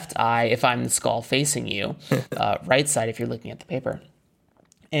left eye if I'm the skull facing you, right side if you're looking at the paper.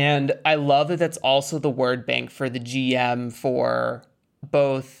 And I love that that's also the word bank for the GM for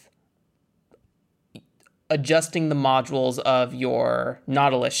both adjusting the modules of your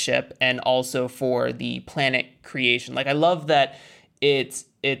Nautilus ship and also for the planet creation. Like, I love that it's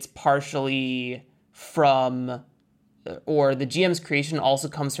partially from, or the GM's creation also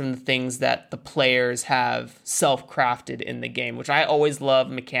comes from the things that the players have self-crafted in the game, which I always love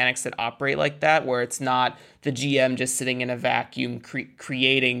mechanics that operate like that, where it's not the GM just sitting in a vacuum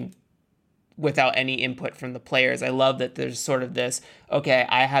creating without any input from the players. I love that there's sort of this, okay,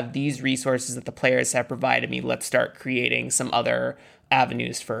 I have these resources that the players have provided me. Let's start creating some other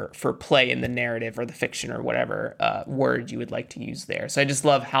avenues for play in the narrative or the fiction or whatever word you would like to use there. So I just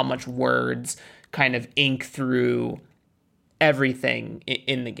love how much words kind of ink through everything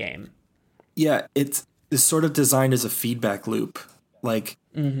in the game. Yeah, it's sort of designed as a feedback loop. Like,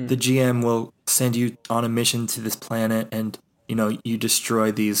 the GM will send you on a mission to this planet and, you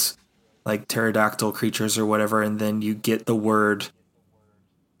destroy these like pterodactyl creatures or whatever, and then you get the word.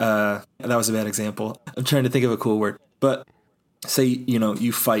 That was a bad example. I'm trying to think of a cool word. But say,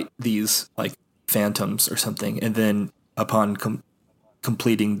 you fight these like phantoms or something, and then upon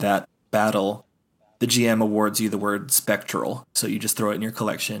completing that battle, the GM awards you the word spectral. So you just throw it in your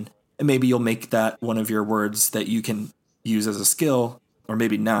collection. And maybe you'll make that one of your words that you can use as a skill, or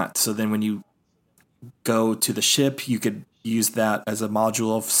maybe not. So then when you go to the ship, you could use that as a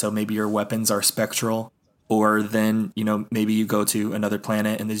module. So maybe your weapons are spectral, or then, maybe you go to another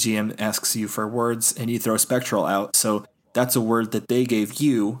planet and the GM asks you for words and you throw spectral out. So that's a word that they gave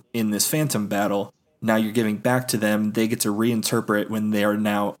you in this phantom battle. Now you're giving back to them. They get to reinterpret when they are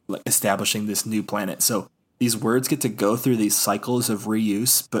now establishing this new planet. So these words get to go through these cycles of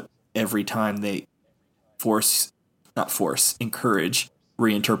reuse, but every time they encourage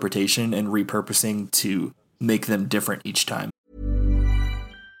reinterpretation and repurposing to make them different each time.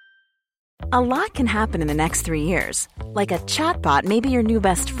 A lot can happen in the next 3 years. Like a chatbot may be your new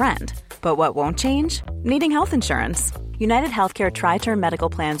best friend. But what won't change? Needing health insurance. United Healthcare Tri-Term Medical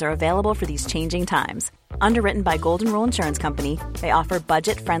Plans are available for these changing times. Underwritten by Golden Rule Insurance Company, they offer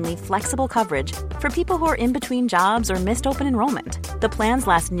budget-friendly, flexible coverage for people who are in between jobs or missed open enrollment. The plans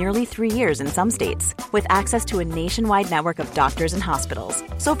last nearly 3 years in some states, with access to a nationwide network of doctors and hospitals.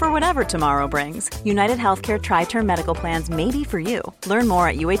 So for whatever tomorrow brings, United Healthcare Tri-Term Medical Plans may be for you. Learn more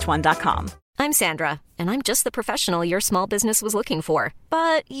at uh1.com. I'm Sandra, and I'm just the professional your small business was looking for.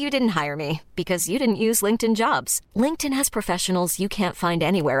 But you didn't hire me because you didn't use LinkedIn Jobs. LinkedIn has professionals you can't find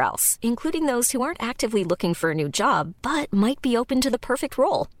anywhere else, including those who aren't actively looking for a new job, but might be open to the perfect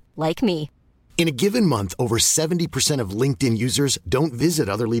role, like me. In a given month, over 70% of LinkedIn users don't visit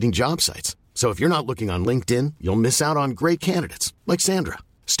other leading job sites. So if you're not looking on LinkedIn, you'll miss out on great candidates like Sandra.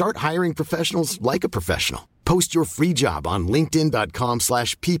 Start hiring professionals like a professional. Post your free job on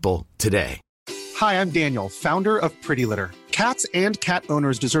linkedin.com/people today. Hi, I'm Daniel, founder of Pretty Litter. Cats and cat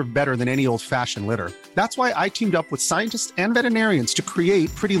owners deserve better than any old-fashioned litter. That's why I teamed up with scientists and veterinarians to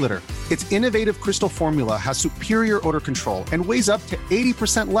create Pretty Litter. Its innovative crystal formula has superior odor control and weighs up to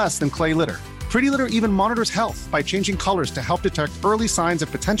 80% less than clay litter. Pretty Litter even monitors health by changing colors to help detect early signs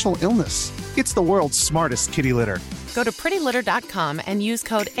of potential illness. It's the world's smartest kitty litter. Go to prettylitter.com and use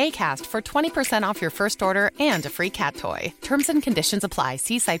code ACAST for 20% off your first order and a free cat toy. Terms and conditions apply.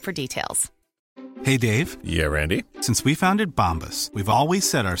 See site for details. Hey, Dave. Yeah, Randy. Since we founded Bombas, we've always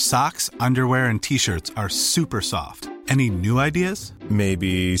said our socks, underwear, and T-shirts are super soft. Any new ideas?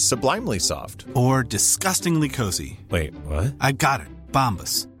 Maybe sublimely soft. Or disgustingly cozy. Wait, what? I got it.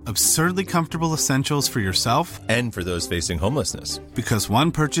 Bombas. Absurdly comfortable essentials for yourself and for those facing homelessness. Because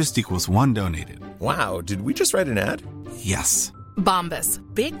one purchased equals one donated. Wow, did we just write an ad? Yes. Bombas.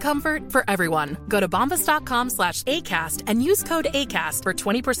 Big comfort for everyone. Go to bombas.com/ACAST and use code ACAST for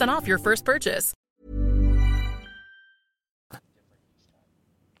 20% off your first purchase.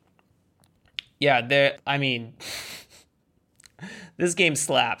 Yeah, this game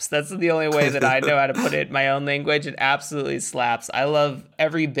slaps. That's the only way that I know how to put it in my own language. It absolutely slaps. I love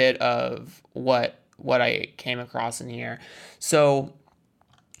every bit of what I came across in here. So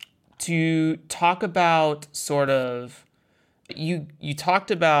to talk about sort of, you talked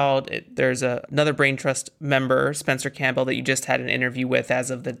about it, there's another Brain Trust member, Spencer Campbell, that you just had an interview with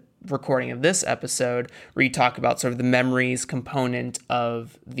as of the recording of this episode, where you talk about sort of the memories component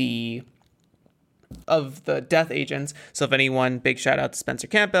of the death agents. So if anyone, big shout out to Spencer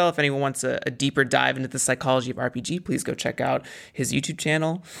Campbell, if anyone wants a deeper dive into the psychology of RPG, please go check out his YouTube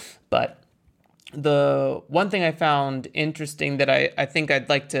channel. But the one thing I found interesting that I think I'd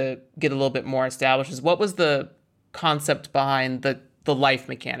like to get a little bit more established is what was the concept behind the the life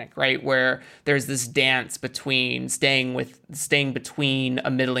mechanic, right? Where there's this dance between staying between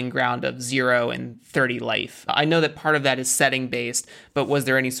a middling ground of 0 and 30 life. I know that part of that is setting based, but was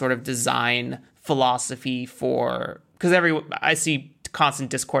there any sort of design philosophy for, because I see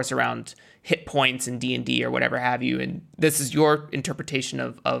constant discourse around hit points in D&D or whatever have you, and this is your interpretation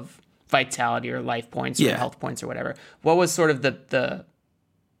of vitality or life points or health points or whatever. What was sort of the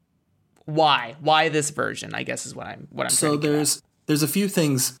why this version, I guess, is what I'm so trying to get at. There's a few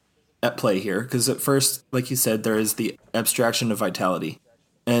things at play here, because at first, like you said, there is the abstraction of vitality.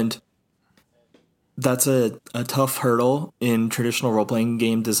 And that's a tough hurdle in traditional role-playing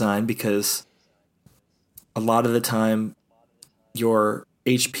game design, because a lot of the time your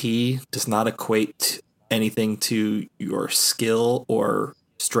HP does not equate anything to your skill or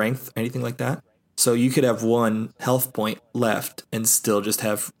strength, anything like that. So you could have 1 health point left and still just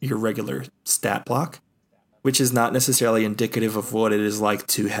have your regular stat block, which is not necessarily indicative of what it is like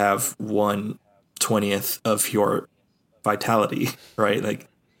to have 1/20th of your vitality, right? Like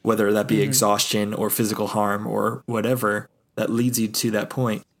whether that be exhaustion or physical harm or whatever that leads you to that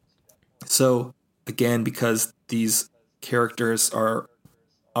point. So again, because these characters are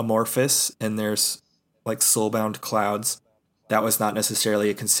amorphous and there's like soulbound clouds, that was not necessarily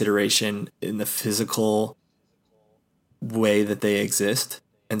a consideration in the physical way that they exist.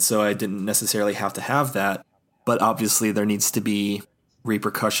 And so I didn't necessarily have to have that. But obviously there needs to be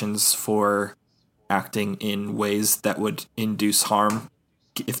repercussions for acting in ways that would induce harm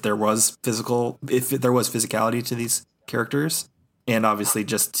if there was physicality to these characters, and obviously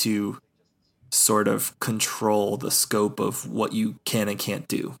just to sort of control the scope of what you can and can't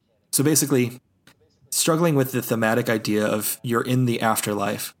do. So basically, struggling with the thematic idea of you're in the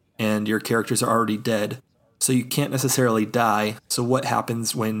afterlife and your characters are already dead, so you can't necessarily die. So what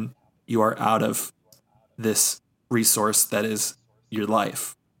happens when you are out of this resource that is your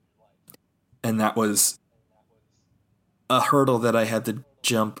life? And that was a hurdle that I had to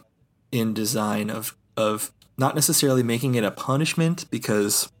jump in design of not necessarily making it a punishment,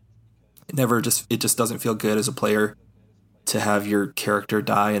 because it just doesn't feel good as a player to have your character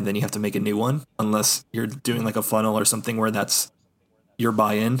die and then you have to make a new one, unless you're doing like a funnel or something where that's your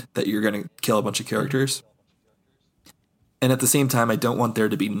buy-in that you're going to kill a bunch of characters. And at the same time, I don't want there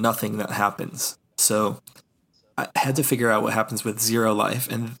to be nothing that happens. So I had to figure out what happens with 0 life.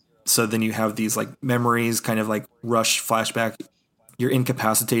 And so then you have these like memories, kind of like rush flashback. You're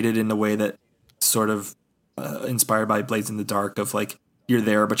incapacitated in a way that sort of inspired by Blades in the Dark, of like you're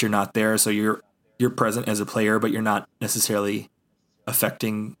there, but you're not there. So you're present as a player, but you're not necessarily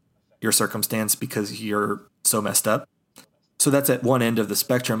affecting your circumstance because you're so messed up. So that's at one end of the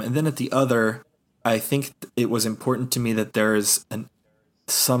spectrum. And then at the other, I think it was important to me that there is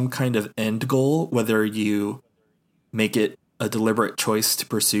some kind of end goal, whether you make it a deliberate choice to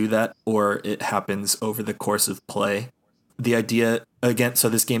pursue that or it happens over the course of play. The idea, again, so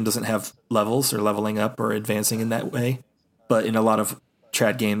this game doesn't have levels or leveling up or advancing in that way, but in a lot of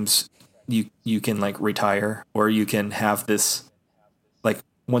trad games, you can like retire, or you can have this, like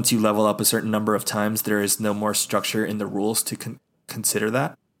once you level up a certain number of times, there is no more structure in the rules to consider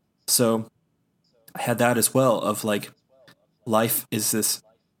that. So I had that as well, of like life is this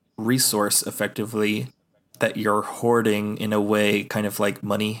resource effectively that you're hoarding in a way, kind of like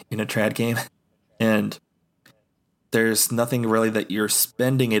money in a trad game. And there's nothing really that you're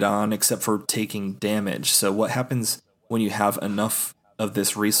spending it on except for taking damage. So what happens when you have enough of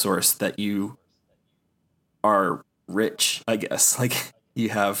this resource that you are rich, I guess? Like you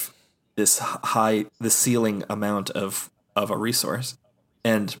have this the ceiling amount of a resource.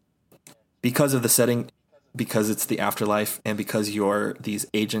 And because of the setting, because it's the afterlife, and because you're these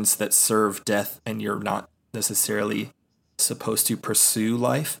agents that serve death and you're not necessarily supposed to pursue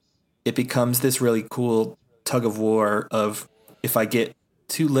life, it becomes this really cool tug of war of, if I get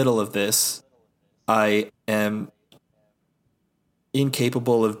too little of this, I am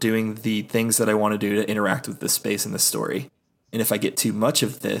incapable of doing the things that I want to do to interact with this space in the story. And if I get too much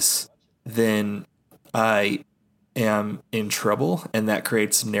of this, then I am in trouble, and that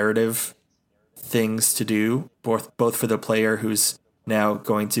creates narrative things to do, both for the player who's now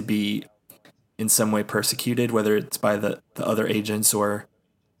going to be in some way persecuted, whether it's by the other agents or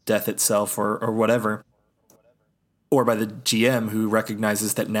death itself or whatever, or by the GM who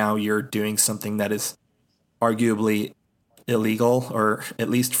recognizes that now you're doing something that is arguably illegal or at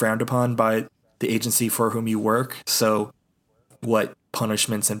least frowned upon by the agency for whom you work. So what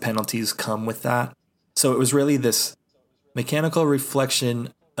punishments and penalties come with that? So it was really this mechanical reflection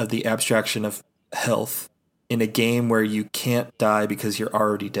of the abstraction of health in a game where you can't die because you're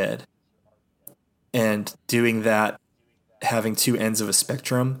already dead. And doing that having two ends of a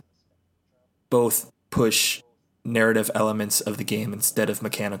spectrum both push narrative elements of the game instead of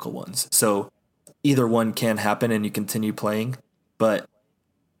mechanical ones. So either one can happen and you continue playing, but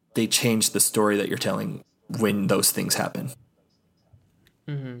they change the story that you're telling when those things happen.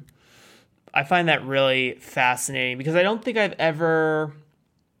 Mm-hmm. I find that really fascinating because I don't think I've ever,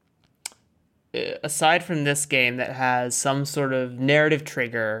 aside from this game that has some sort of narrative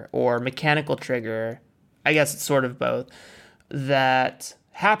trigger or mechanical trigger, I guess it's sort of both, that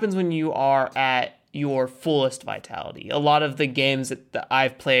happens when you are at your fullest vitality. A lot of the games that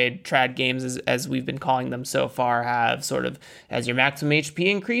I've played, trad games as we've been calling them so far, have sort of, as your maximum HP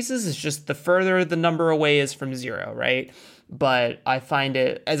increases, it's just the further the number away is from zero, right? But I find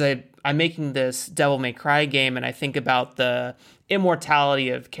it, as I'm making this Devil May Cry game, and I think about the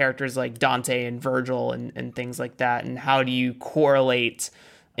immortality of characters like Dante and Virgil and things like that, and how do you correlate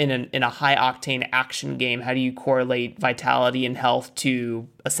in a high octane action game, how do you correlate vitality and health to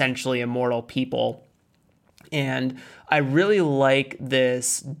essentially immortal people? And I really like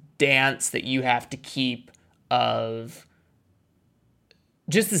this dance that you have to keep of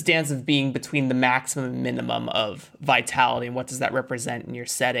just this dance of being between the maximum and minimum of vitality and what does that represent in your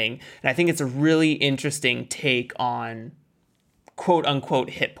setting. And I think it's a really interesting take on quote unquote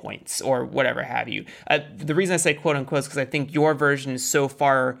hit points or whatever have you. The reason I say quote unquote is because I think your version is so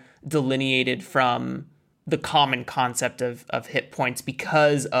far delineated from the common concept of hit points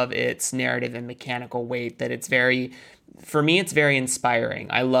because of its narrative and mechanical weight that it's very, for me, it's very inspiring.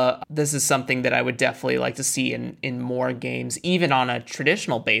 This is something that I would definitely like to see in more games, even on a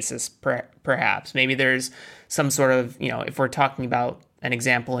traditional basis, perhaps. Maybe there's some sort of, if we're talking about an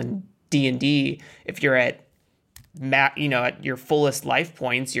example in D&D, if you're at at your fullest life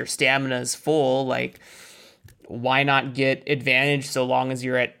points, your stamina is full, like, why not get advantage so long as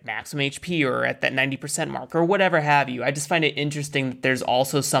you're at maximum HP or at that 90% mark or whatever have you. I just find it interesting that there's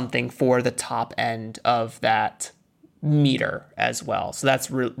also something for the top end of that meter as well. So that's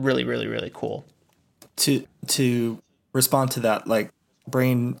really, really, really cool. To respond to that, like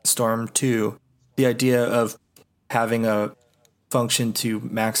Brainstorm 2, the idea of having a function to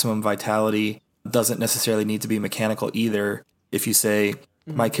maximum vitality doesn't necessarily need to be mechanical either. If you say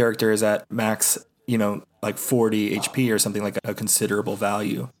my character is at max, like 40 HP or something, like a considerable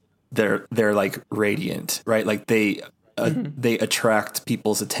value, they're like radiant, right? Like they attract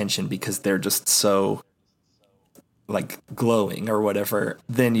people's attention because they're just so like glowing or whatever.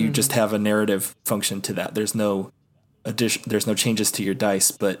 Then you just have a narrative function to that. There's no changes to your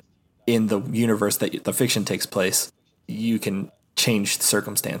dice, but in the universe that the fiction takes place, you can change the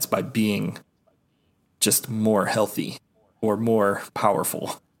circumstance by being just more healthy or more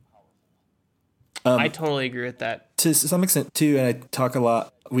powerful. I totally agree with that. To some extent too, and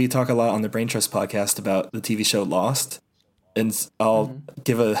we talk a lot on the Brain Trust podcast about the TV show Lost. And I'll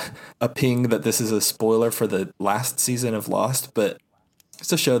give a ping that this is a spoiler for the last season of Lost, but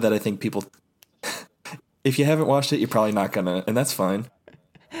it's a show that I think people, if you haven't watched it, you're probably not gonna, and that's fine.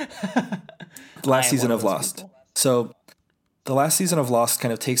 Last season of Lost. People. So the last season of Lost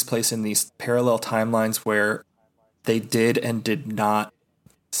kind of takes place in these parallel timelines where they did and did not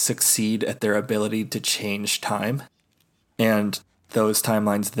succeed at their ability to change time. And those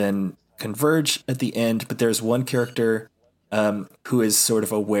timelines then converge at the end, but there's one character who is sort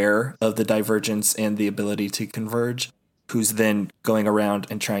of aware of the divergence and the ability to converge, who's then going around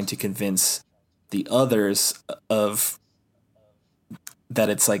and trying to convince the others of that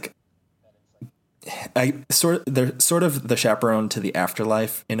it's like they're sort of the chaperone to the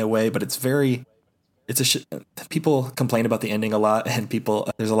afterlife in a way, but people complain about the ending a lot, and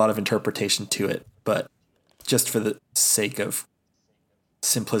there's a lot of interpretation to it, but just for the sake of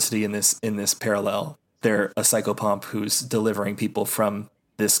simplicity in this parallel, they're a psychopomp who's delivering people from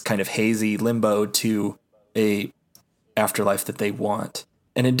this kind of hazy limbo to a afterlife that they want.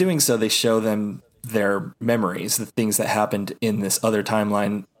 And in doing so, they show them their memories, the things that happened in this other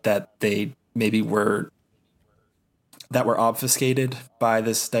timeline that they maybe were obfuscated by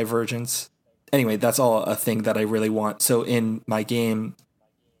this divergence. Anyway, that's all a thing that I really want. So in my game,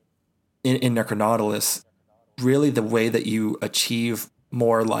 in Necronautilus, really the way that you achieve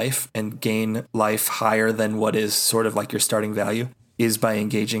more life and gain life higher than what is sort of like your starting value is by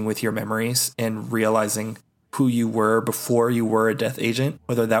engaging with your memories and realizing who you were before you were a death agent,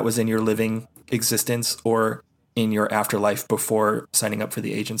 whether that was in your living existence or in your afterlife before signing up for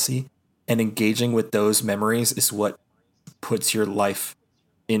the agency. And engaging with those memories is what puts your life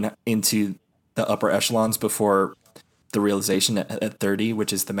into the upper echelons before the realization at 30,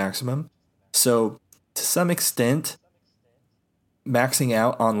 which is the maximum. So to some extent, maxing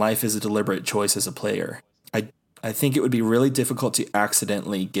out on life is a deliberate choice as a player. I I think it would be really difficult to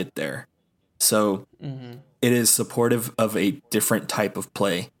accidentally get there. So it is supportive of a different type of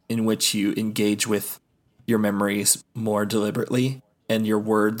play in which you engage with your memories more deliberately, and your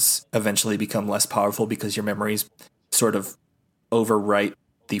words eventually become less powerful because your memories sort of overwrite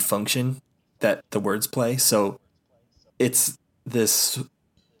the function that the words play. So it's this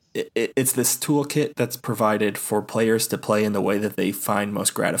it's this toolkit that's provided for players to play in the way that they find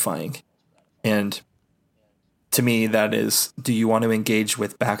most gratifying. And to me, that is, do you want to engage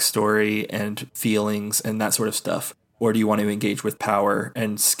with backstory and feelings and that sort of stuff? Or do you want to engage with power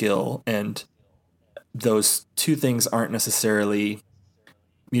and skill? And those two things aren't necessarily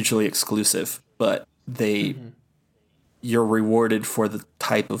mutually exclusive, but you're rewarded for the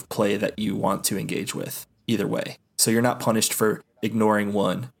type of play that you want to engage with either way. So you're not punished for ignoring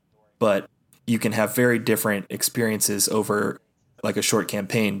one, but you can have very different experiences over like a short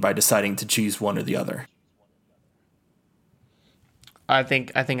campaign by deciding to choose one or the other. I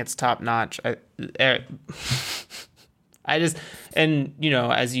think it's top notch. I just, and you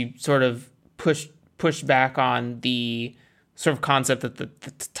know, as you sort of push back on the sort of concept that the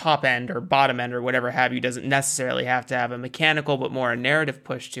top end or bottom end or whatever have you doesn't necessarily have to have a mechanical but more a narrative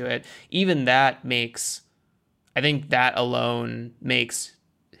push to it. Even that makes, I think that alone makes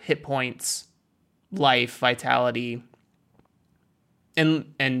hit points, life, vitality,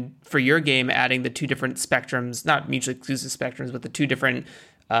 and for your game, adding the two different spectrums, not mutually exclusive spectrums, but the two different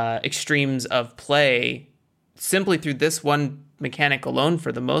extremes of play simply through this one mechanic alone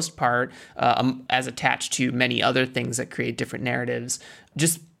for the most part, as attached to many other things that create different narratives.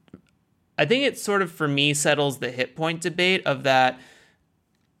 Just, I think it sort of, for me, settles the hit point debate of that.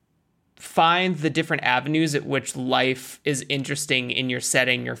 Find the different avenues at which life is interesting in your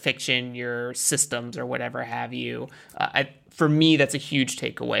setting, your fiction, your systems, or whatever have you. For me, that's a huge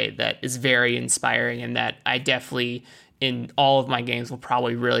takeaway that is very inspiring, and that I definitely, in all of my games, will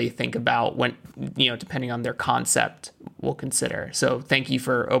probably really think about when, you know, depending on their concept, will consider. So thank you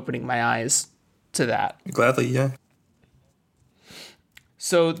for opening my eyes to that. Gladly, yeah.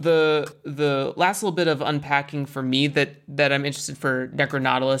 So the last little bit of unpacking for me that I'm interested for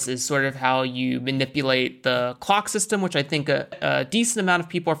Necronautilus is sort of how you manipulate the clock system, which I think a decent amount of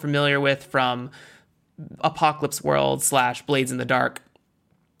people are familiar with from Apocalypse World / Blades in the Dark.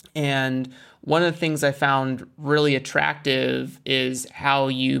 And one of the things I found really attractive is how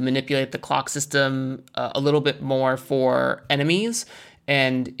you manipulate the clock system a little bit more for enemies.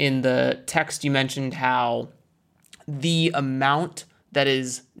 And in the text, you mentioned how the amount that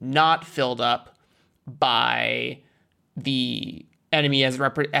is not filled up by the enemy as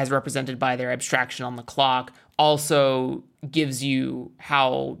represented by their abstraction on the clock also gives you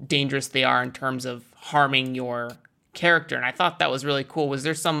how dangerous they are in terms of harming your character. And I thought that was really cool. Was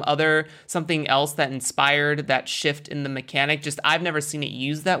there something else that inspired that shift in the mechanic? Just, I've never seen it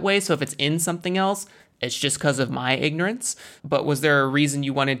used that way. So if it's in something else, it's just because of my ignorance. But was there a reason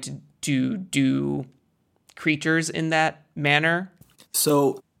you wanted to do creatures in that manner?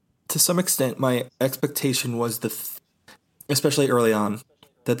 So, to some extent, my expectation was especially early on,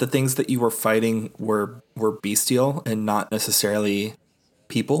 that the things that you were fighting were bestial and not necessarily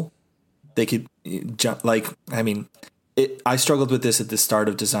people. They could jump, I struggled with this at the start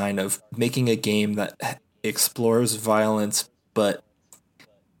of design of making a game that explores violence, but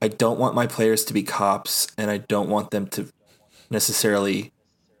I don't want my players to be cops, and I don't want them to necessarily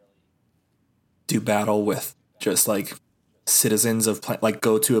do battle with just like citizens of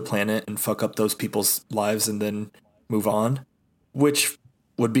go to a planet and fuck up those people's lives and then move on, which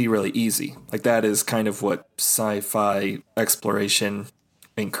would be really easy. Like, that is kind of what sci-fi exploration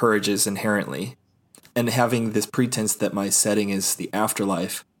encourages inherently. And having this pretense that my setting is the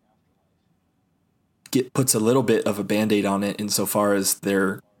afterlife puts a little bit of a band-aid on it insofar as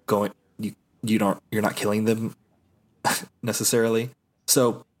they're going, you're not killing them necessarily.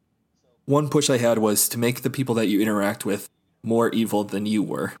 So one push I had was to make the people that you interact with more evil than you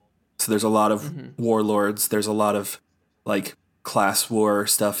were. So there's a lot of warlords. There's a lot of like class war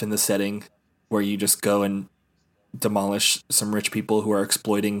stuff in the setting where you just go and demolish some rich people who are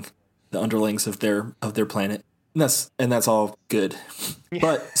exploiting the underlings of their planet. And that's all good. Yeah.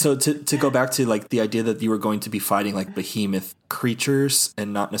 But so to go back to like the idea that you were going to be fighting like behemoth creatures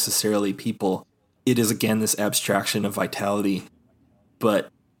and not necessarily people, it is again this abstraction of vitality. But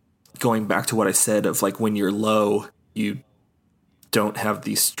going back to what I said of like when you're low, you don't have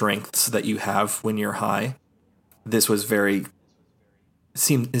the strengths that you have when you're high. This was it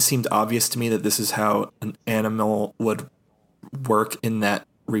seemed obvious to me that this is how an animal would work in that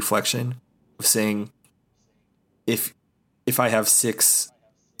reflection of saying, if I have 6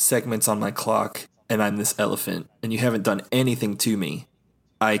 segments on my clock and I'm this elephant, and you haven't done anything to me,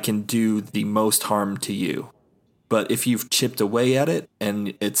 I can do the most harm to you. But if you've chipped away at it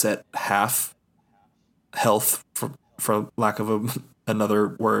and it's at half health, for lack of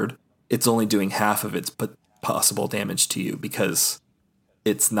another word, it's only doing half of its possible damage to you because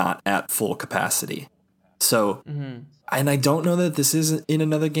it's not at full capacity. So, and I don't know that this is in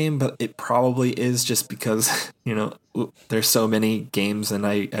another game, but it probably is, just because, there's so many games and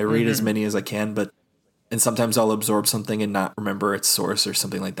I read as many as I can, and sometimes I'll absorb something and not remember its source or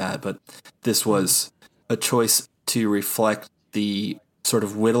something like that. But this was a choice to reflect the sort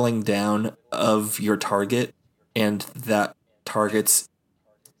of whittling down of your target and that target's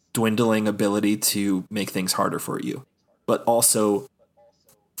dwindling ability to make things harder for you, but also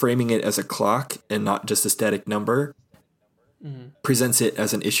framing it as a clock and not just a static number presents it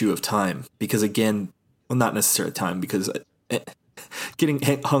as an issue of time. Because again, well, not necessarily time, because getting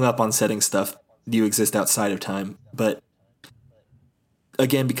hung up on setting stuff, you exist outside of time. But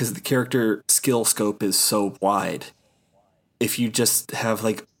again, because the character skill scope is so wide, if you just have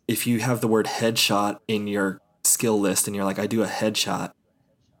if you have the word headshot in your skill list and you're like, I do a headshot,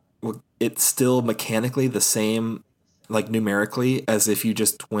 well, it's still mechanically the same, numerically, as if you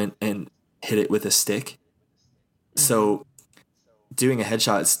just went and hit it with a stick. So doing a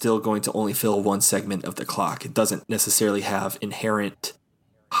headshot is still going to only fill one segment of the clock. It doesn't necessarily have inherent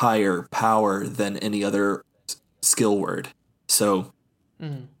higher power than any other skill word. So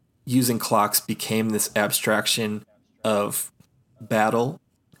using clocks became this abstraction of battle,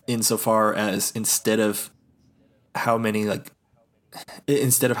 insofar as instead of how much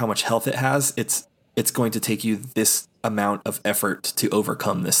health it has, it's going to take you this amount of effort to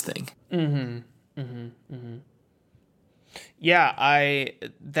overcome this thing. Yeah, I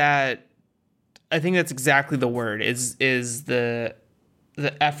think that's exactly the word, is the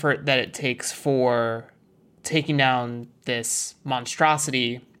effort that it takes for taking down this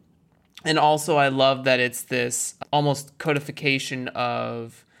monstrosity. And also I love that it's this almost codification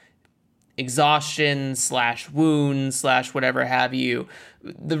of exhaustion / wound / whatever have you.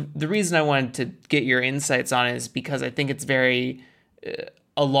 The reason I wanted to get your insights on it is because I think it's very,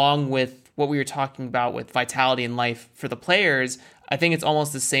 along with what we were talking about with vitality and life for the players, I think it's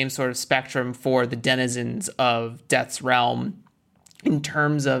almost the same sort of spectrum for the denizens of Death's Realm, in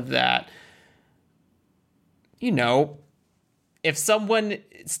terms of that, if someone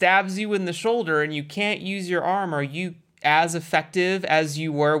stabs you in the shoulder and you can't use your arm, are you as effective as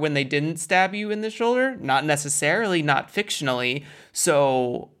you were when they didn't stab you in the shoulder? Not necessarily, not fictionally.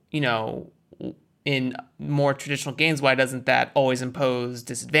 So, in more traditional games, why doesn't that always impose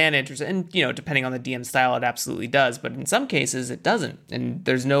disadvantage? And, depending on the DM style, it absolutely does. But in some cases, it doesn't. And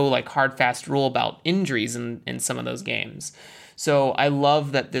there's no hard, fast rule about injuries in some of those games. So I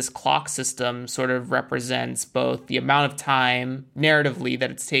love that this clock system sort of represents both the amount of time narratively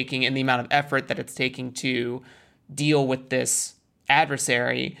that it's taking and the amount of effort that it's taking to deal with this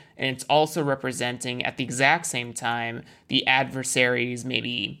adversary. And it's also representing at the exact same time the adversary's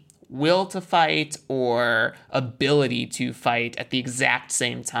maybe will to fight or ability to fight at the exact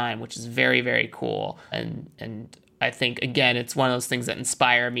same time, which is very, very cool. And I think, again, it's one of those things that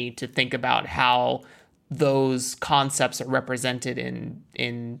inspire me to think about how those concepts are represented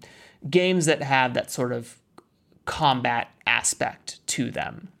in games that have that sort of combat aspect to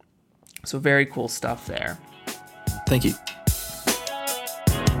them. So very cool stuff there. Thank you.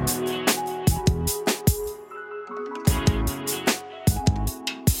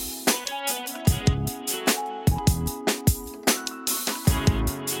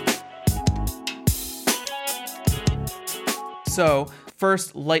 So,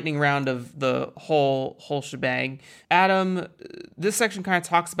 first lightning round of the whole shebang. Adam, this section kind of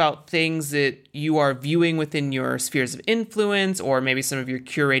talks about things that you are viewing within your spheres of influence, or maybe some of your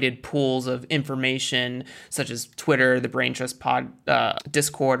curated pools of information, such as Twitter, the Brain Trust Pod,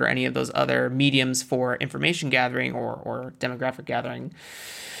 Discord, or any of those other mediums for information gathering or demographic gathering.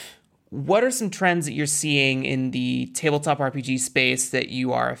 What are some trends that you're seeing in the tabletop RPG space that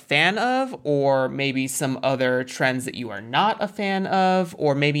you are a fan of, or maybe some other trends that you are not a fan of,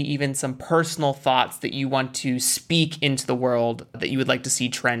 or maybe even some personal thoughts that you want to speak into the world that you would like to see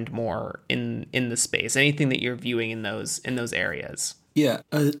trend more in the space? Anything that you're viewing in those areas? Yeah,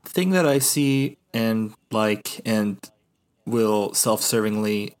 a thing that I see and like and will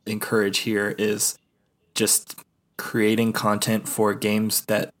self-servingly encourage here is just creating content for games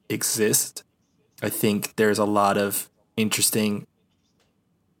that exist. I think there's a lot of interesting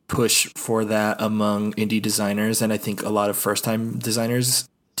push for that among indie designers, and I think a lot of first-time designers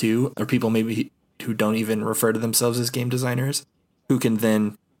too, or people maybe who don't even refer to themselves as game designers, who can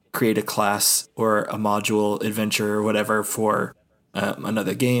then create a class or a module adventure or whatever for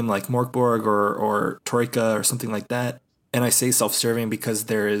another game like Morkborg or Troika or something like that. And I say self-serving because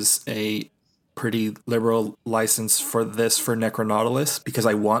there is a pretty liberal license for this for Necronautilus, because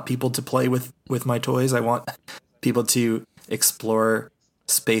I want people to play with my toys. I want people to explore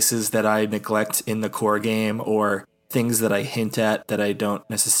spaces that I neglect in the core game, or things that I hint at that I don't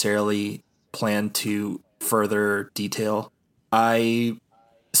necessarily plan to further detail.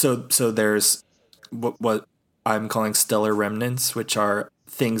 So there's what I'm calling stellar remnants, which are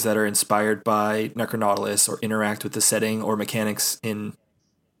things that are inspired by Necronautilus or interact with the setting or mechanics in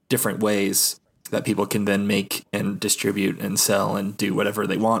different ways that people can then make and distribute and sell and do whatever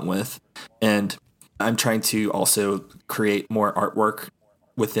they want with. And I'm trying to also create more artwork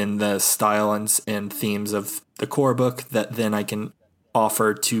within the style and themes of the core book that then I can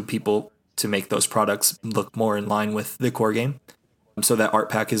offer to people to make those products look more in line with the core game. So that art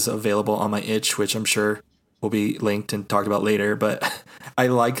pack is available on my itch, which I'm sure will be linked and talked about later. But I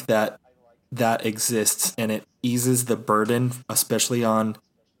like that exists, and it eases the burden, especially on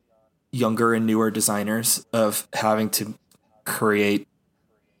younger and newer designers, of having to create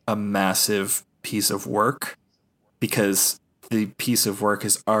a massive piece of work, because the piece of work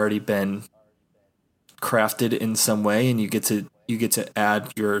has already been crafted in some way, and you get to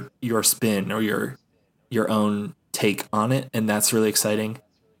add your spin or your own take on it, and that's really exciting.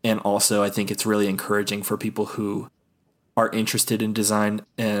 And also I think it's really encouraging for people who are interested in design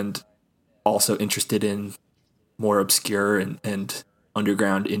and also interested in more obscure and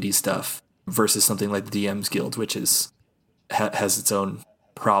underground indie stuff versus something like the DM's Guild, which has its own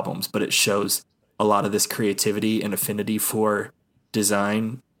problems, but it shows a lot of this creativity and affinity for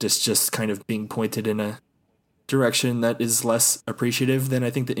design just kind of being pointed in a direction that is less appreciative than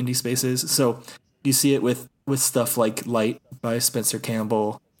I think the indie space is. So you see it with stuff like Light by Spencer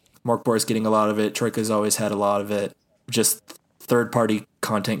Campbell. Morkborg's getting a lot of it. Troika's always had a lot of it. Just third-party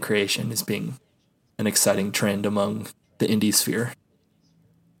content creation is being an exciting trend among the indie sphere.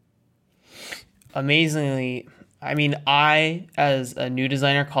 Amazingly, I mean, I, as a new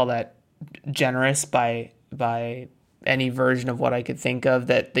designer, call that generous by any version of what I could think of,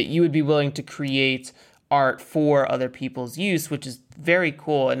 that you would be willing to create art for other people's use, which is very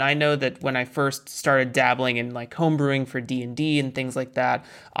cool. And I know that when I first started dabbling in like homebrewing for D&D and things like that,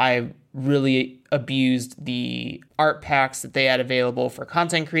 I really abused the art packs that they had available for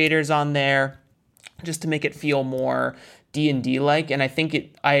content creators on there, just to make it feel more D&D like. And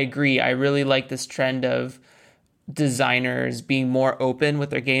I agree. I really like this trend of designers being more open with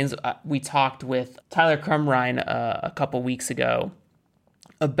their games. We talked with Tyler Crumrine a couple weeks ago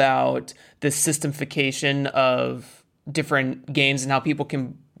about the systemification of different games and how people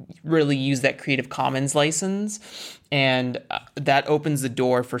can really use that Creative Commons license. And that opens the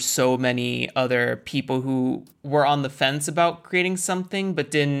door for so many other people who were on the fence about creating something, but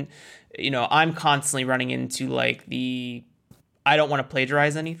didn't, I'm constantly running into like I don't want to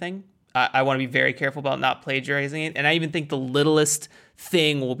plagiarize anything. I want to be very careful about not plagiarizing it. And I even think the littlest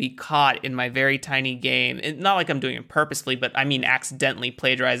thing will be caught in my very tiny game. Not like I'm doing it purposefully, but I mean accidentally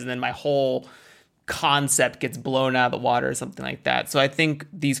plagiarize, and then my whole concept gets blown out of the water or something like that. So I think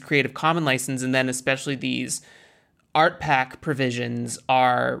these Creative Commons licenses, and then especially these art pack provisions,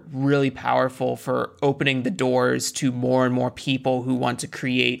 are really powerful for opening the doors to more and more people who want to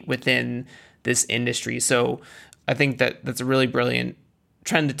create within this industry. So I think that's a really brilliant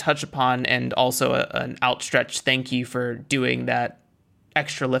trend to touch upon, and also an outstretched thank you for doing that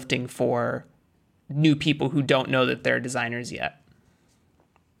extra lifting for new people who don't know that they're designers yet.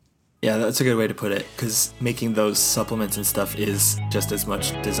 Yeah, that's a good way to put it, because making those supplements and stuff is just as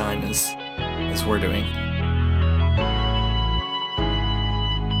much design as we're doing.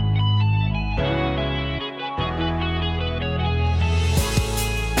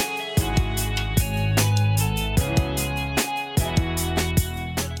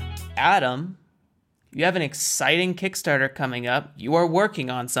 Adam, you have an exciting Kickstarter coming up. You are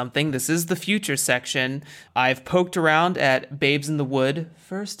working on something. This is the future section. I've poked around at Babes in the Wood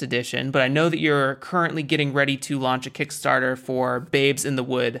first edition, but I know that you're currently getting ready to launch a Kickstarter for Babes in the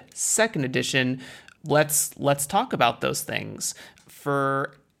Wood second edition. Let's talk about those things.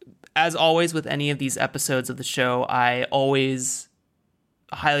 As always with any of these episodes of the show, I always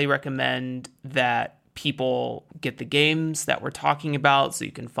highly recommend that people get the games that we're talking about so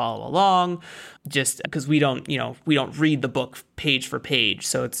you can follow along, just because we don't read the book page for page.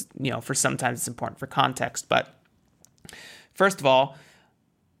 So it's, for sometimes it's important for context. But first of all,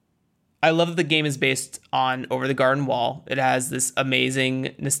 I love that the game is based on Over the Garden Wall. It has this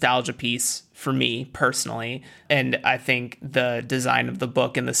amazing nostalgia piece for me personally, and I think the design of the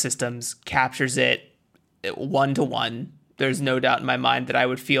book and the systems captures it 1-to-1. There's no doubt in my mind that I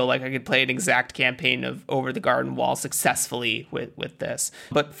would feel like I could play an exact campaign of Over the Garden Wall successfully with this.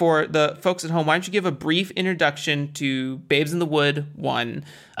 But for the folks at home, why don't you give a brief introduction to Babes in the Wood 1,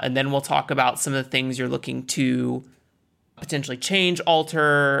 and then we'll talk about some of the things you're looking to potentially change,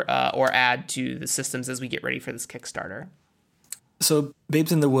 alter, or add to the systems as we get ready for this Kickstarter. So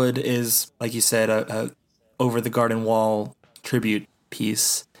Babes in the Wood is, like you said, a Over the Garden Wall tribute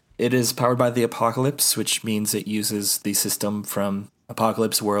piece. It is powered by the Apocalypse, which means it uses the system from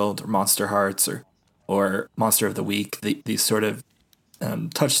Apocalypse World or Monster Hearts or Monster of the Week, these sort of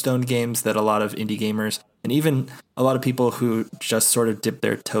touchstone games that a lot of indie gamers and even a lot of people who just sort of dip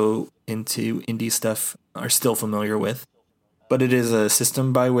their toe into indie stuff are still familiar with. But it is a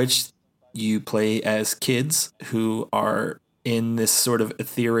system by which you play as kids who are in this sort of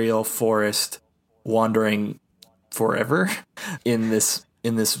ethereal forest, wandering forever in this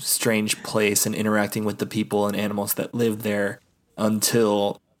strange place and interacting with the people and animals that live there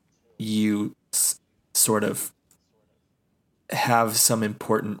until you sort of have some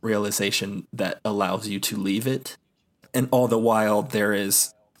important realization that allows you to leave it. And all the while there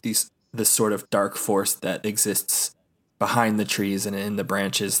is this sort of dark force that exists behind the trees and in the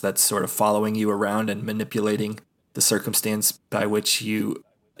branches that's sort of following you around and manipulating the circumstance by which you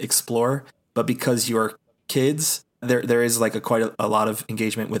explore. But because you're kids, there is like quite a lot of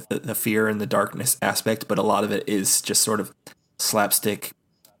engagement with the fear and the darkness aspect, but a lot of it is just sort of slapstick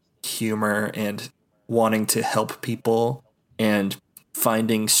humor and wanting to help people and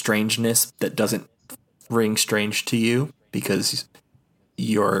finding strangeness that doesn't ring strange to you because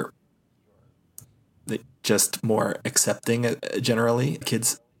you're just more accepting generally.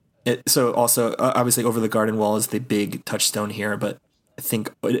 Kids. So also, obviously, Over the Garden Wall is the big touchstone here, but I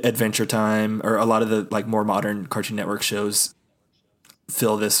think Adventure Time or a lot of the like more modern Cartoon Network shows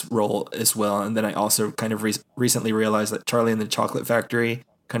fill this role as well. And then I also kind of recently realized that Charlie and the Chocolate Factory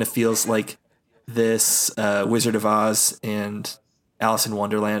kind of feels like this Wizard of Oz and Alice in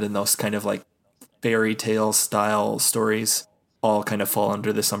Wonderland and those kind of like fairy tale style stories all kind of fall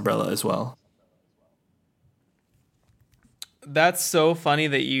under this umbrella as well. That's so funny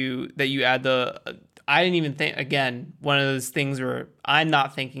that you add the. I didn't even think. Again, one of those things where I'm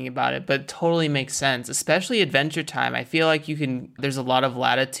not thinking about it, but it totally makes sense. Especially Adventure Time. I feel like you can. There's a lot of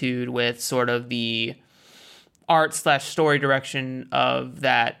latitude with sort of the art/story direction of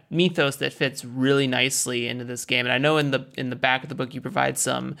that mythos that fits really nicely into this game. And I know in the back of the book you provide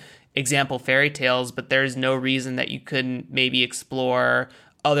some example fairy tales, but there's no reason that you couldn't maybe explore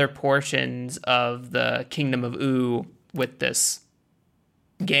other portions of the Kingdom of Oo with this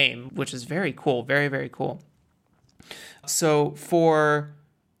game, which is very cool. Very, very cool. So for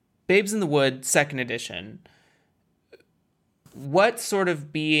Babes in the Wood 2nd edition, what sort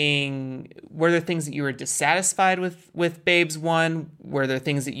of were there things that you were dissatisfied with Babes 1? Were there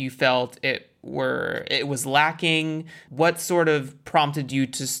things that you felt it was lacking? What sort of prompted you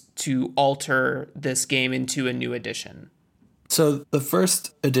to alter this game into a new edition? So the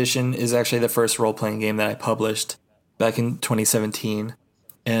 1st edition is actually the first role-playing game that I published back in 2017.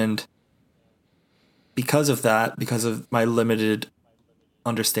 And because of my limited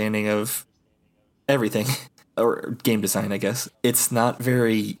understanding of everything, or game design, I guess, it's not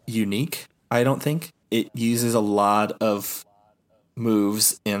very unique, I don't think. It uses a lot of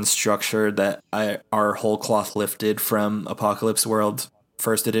moves and structure that are whole cloth lifted from Apocalypse World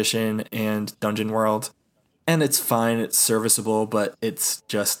 1st edition and Dungeon World. And it's fine, it's serviceable, but it's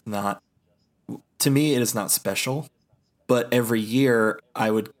just not, to me, it is not special. But every year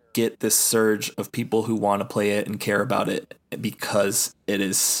I would get this surge of people who want to play it and care about it because it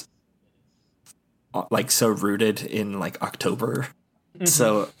is like so rooted in like October. Mm-hmm.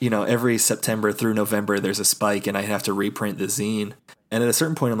 So, every September through November, there's a spike and I have to reprint the zine. And at a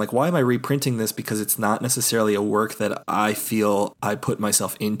certain point, I'm like, why am I reprinting this? Because it's not necessarily a work that I feel I put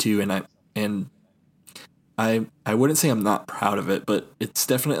myself into. And I wouldn't say I'm not proud of it, but it's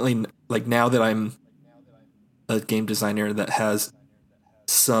definitely like now that I'm a game designer that has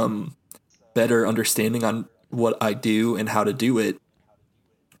some better understanding on what I do and how to do it,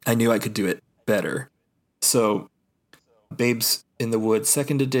 I knew I could do it better. So Babes in the Wood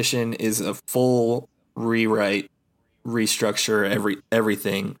 2nd edition is a full rewrite, restructure,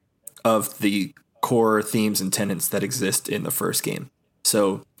 everything of the core themes and tenets that exist in the first game.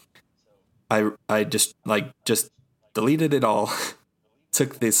 So I just deleted it all,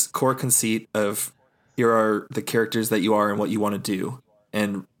 took this core conceit of here are the characters that you are and what you want to do,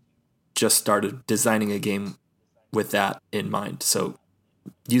 and just started designing a game with that in mind. So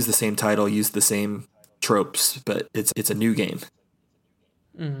use the same title, use the same tropes, but it's a new game.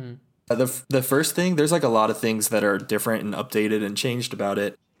 Mm-hmm. The first thing, there's like a lot of things that are different and updated and changed about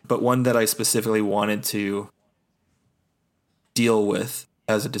it, but one that I specifically wanted to deal with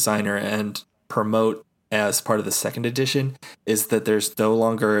as a designer and promote as part of the second edition is that there's no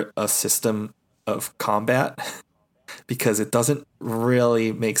longer a system of combat because it doesn't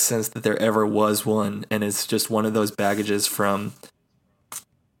really make sense that there ever was one, and it's just one of those baggages from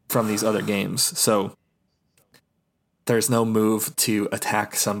these other games. So there's no move to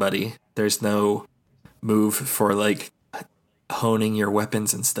attack somebody. There's no move for like honing your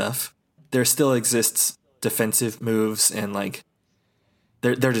weapons and stuff. There still exists defensive moves and like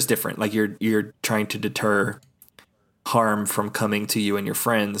they're just different. Like you're trying to deter harm from coming to you and your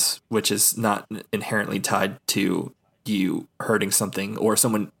friends, which is not inherently tied to you hurting something or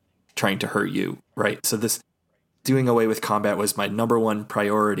someone trying to hurt you, right? So this doing away with combat was my number one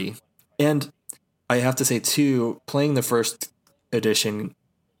priority. And I have to say too, playing the first edition,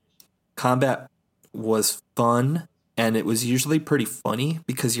 combat was fun, and it was usually pretty funny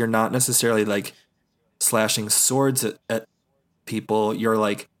because you're not necessarily like slashing swords at people. You're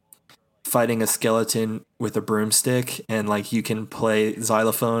like fighting a skeleton with a broomstick, and like you can play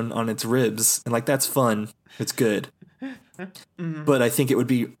xylophone on its ribs, and like that's fun. It's good. Mm-hmm. But I think it would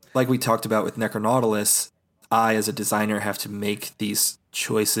be like we talked about with Necronautilus. I, as a designer, have to make these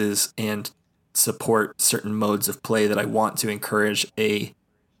choices and support certain modes of play that I want to encourage a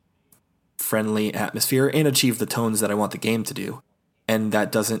friendly atmosphere and achieve the tones that I want the game to do. And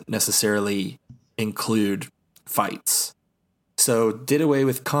that doesn't necessarily include fights. So did away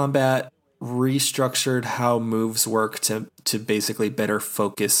with combat, restructured how moves work to basically better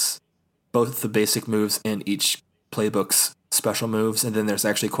focus both the basic moves and each playbook's special moves. And then there's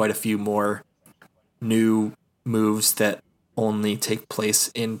actually quite a few more new moves that only take place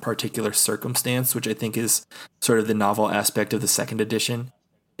in particular circumstance, which I think is sort of the novel aspect of the second edition,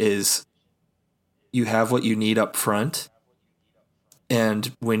 is you have what you need up front.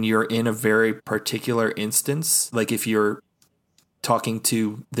 And when you're in a very particular instance, like if you're talking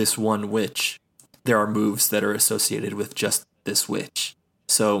to this one witch, there are moves that are associated with just this witch.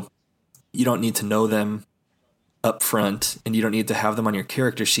 So you don't need to know them up front, and you don't need to have them on your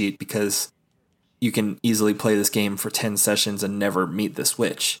character sheet because you can easily play this game for 10 sessions and never meet this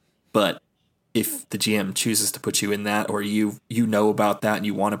witch. But if the GM chooses to put you in that, or you know about that and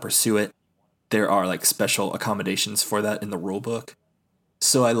you want to pursue it, there are like special accommodations for that in the rule book.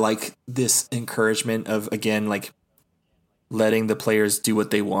 So I like this encouragement of, again, like letting the players do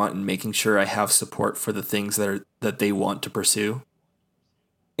what they want and making sure I have support for the things that they want to pursue.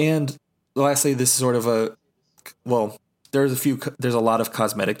 And lastly, this is sort of there's a lot of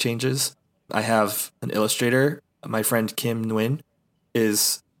cosmetic changes. I have an illustrator. My friend Kim Nguyen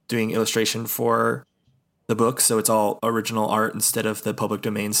is doing illustration for the book, so it's all original art instead of the public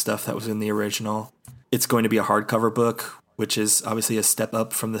domain stuff that was in the original. It's going to be a hardcover book, which is obviously a step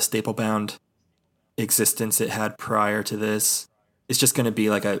up from the staple-bound existence it had prior to this. It's just going to be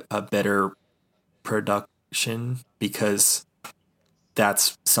like a better production because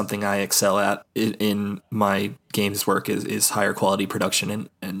that's something I excel at in my games work is higher quality production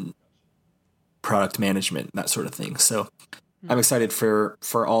and product management, that sort of thing. So I'm excited for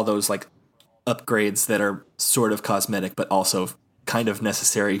all those like upgrades that are sort of cosmetic, but also kind of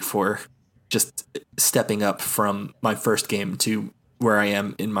necessary for just stepping up from my first game to where I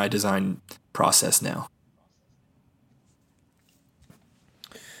am in my design process now.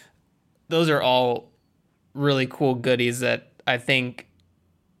 Those are all really cool goodies that I think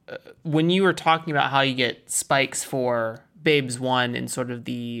when you were talking about how you get spikes for Babes 1 in sort of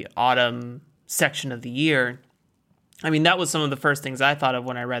the autumn section of the year, I mean, that was some of the first things I thought of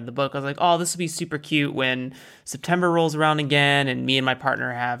when I read the book. I was like, oh, this would be super cute when September rolls around again and me and my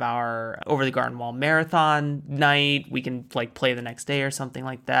partner have our Over the Garden Wall marathon night. We can like play the next day or something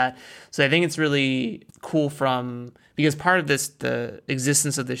like that. So I think it's really cool because part of this, the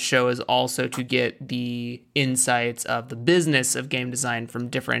existence of this show is also to get the insights of the business of game design from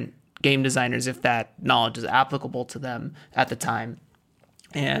different game designers, if that knowledge is applicable to them at the time.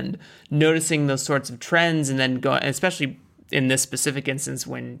 And noticing those sorts of trends, and then especially in this specific instance,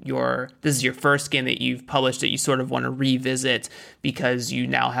 when this is your first game that you've published that you sort of want to revisit because you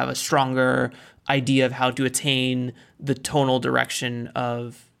now have a stronger idea of how to attain the tonal direction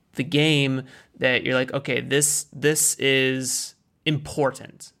of the game, that you're like, okay, this is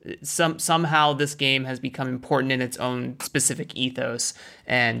important. Somehow this game has become important in its own specific ethos,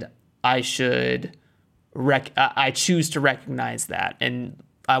 and I choose to recognize that, and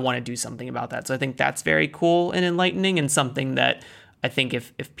I want to do something about that. So I think that's very cool and enlightening, and something that I think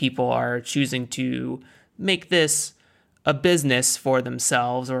if people are choosing to make this a business for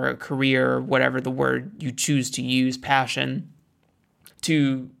themselves or a career, or whatever the word you choose to use, passion,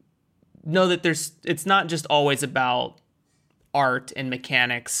 to know that it's not just always about art and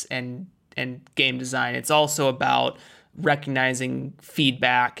mechanics and game design. It's also about recognizing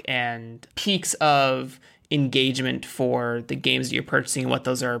feedback and peaks of engagement for the games that you're purchasing and what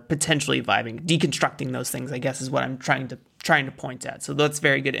those are potentially vibing. Deconstructing those things, I guess, is what I'm trying to point at. So that's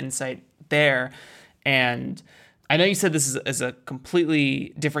very good insight there. And I know you said this is a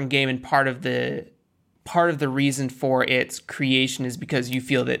completely different game, and part of the reason for its creation is because you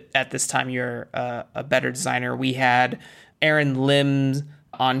feel that at this time you're a better designer. We had Aaron Lim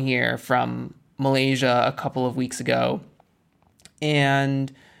on here from Malaysia a couple of weeks ago,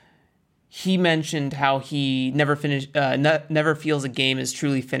 and he mentioned how he never feels a game is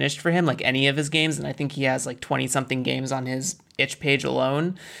truly finished for him, like any of his games. And I think he has like 20 something games on his itch page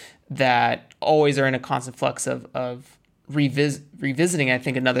alone that always are in a constant flux of revisiting. I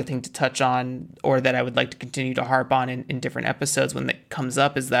think another thing to touch on, or that I would like to continue to harp on in different episodes when it comes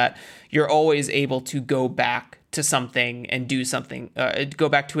up, is that you're always able to go back to something and do something, go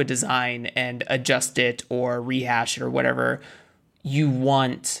back to a design and adjust it or rehash it or whatever you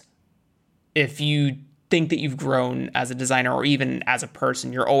want. If you think that you've grown as a designer or even as a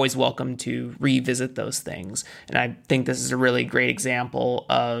person, you're always welcome to revisit those things. And I think this is a really great example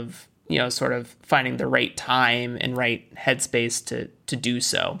of, sort of finding the right time and right headspace to do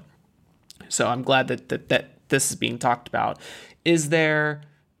so. So I'm glad that this is being talked about. Is there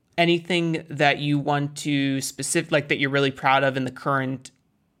anything that you want to like that you're really proud of in the current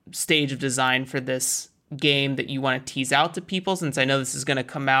stage of design for this game that you want to tease out to people, since I know this is going to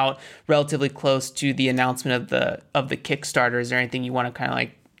come out relatively close to the announcement of the Kickstarter? Is there anything you want to kind of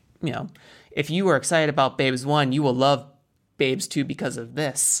like, if you were excited about Babes 1, you will love Babes 2 because of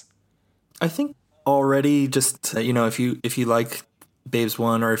this? I think already just, if you like Babes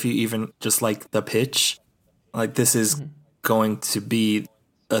 1, or if you even just like the pitch, like this is going to be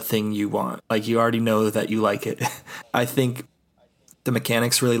a thing you want. Like you already know that you like it. I think the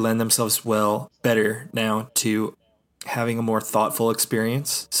mechanics really lend themselves better now to having a more thoughtful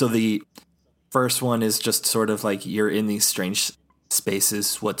experience. So the first one is just sort of like you're in these strange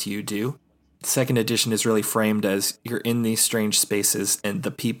spaces. What do you do? The second edition is really framed as you're in these strange spaces and the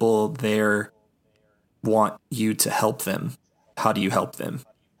people there want you to help them. How do you help them?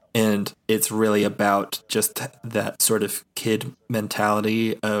 And it's really about just that sort of kid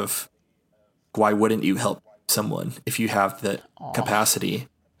mentality of why wouldn't you help someone? If you have the capacity,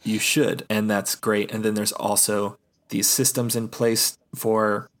 you should. And that's great. And then there's also these systems in place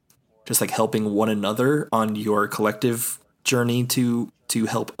for just like helping one another on your collective journey to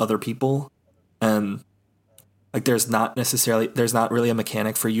help other people. Like there's not really a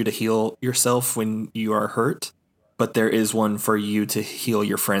mechanic for you to heal yourself when you are hurt, but there is one for you to heal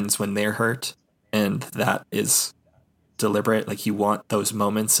your friends when they're hurt. And that is deliberate. Like you want those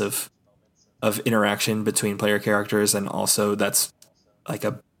moments of interaction between player characters. And also that's like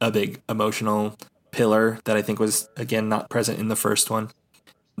a big emotional pillar that I think was, again, not present in the first one.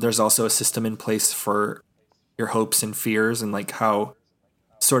 There's also a system in place for your hopes and fears, and like how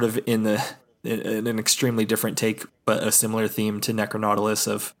sort of in an extremely different take, but a similar theme to Necronautilus,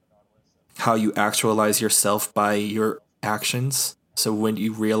 of how you actualize yourself by your actions. So when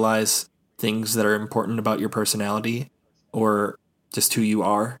you realize things that are important about your personality or just who you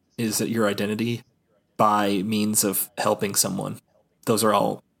are, is that your identity, by means of helping someone. Those are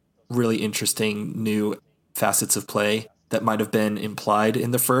all really interesting new facets of play that might have been implied in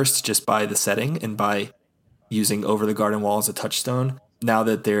the first just by the setting and by using Over the Garden Wall as a touchstone. Now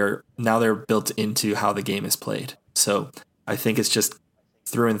they're built into how the game is played. So I think it's just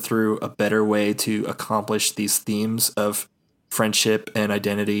through and through a better way to accomplish these themes of friendship and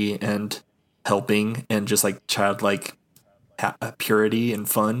identity and helping and just like childlike purity and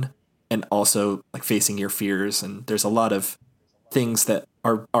fun, and also like facing your fears. And there's a lot of things that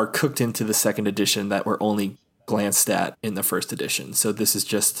are cooked into the second edition that were only glanced at in the first edition. So this is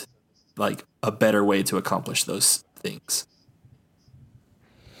just like a better way to accomplish those things.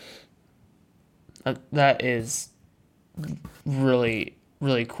 That is really,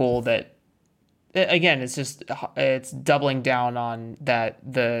 really cool. That, again, it's doubling down on that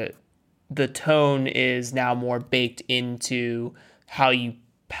the tone is now more baked into how you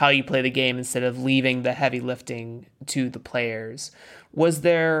play the game instead of leaving the heavy lifting to the players. Was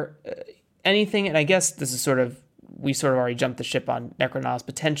there anything, and I guess this is we sort of already jumped the ship on Necronautilus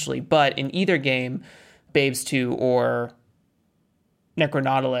potentially, but in either game, Babes 2 or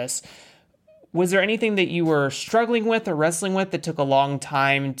Necronautilus. Was there anything that you were struggling with or wrestling with that took a long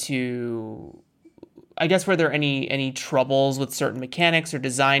time to... I guess, were there any troubles with certain mechanics or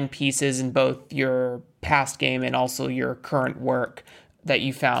design pieces in both your past game and also your current work that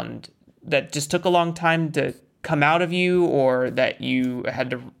you found that just took a long time to come out of you, or that you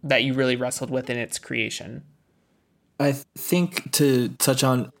really wrestled with in its creation? I think to touch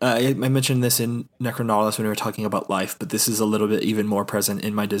on, I mentioned this in Necronautilus when we were talking about life, but this is a little bit even more present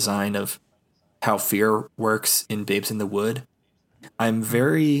in my design of how fear works in Babes in the Wood. I'm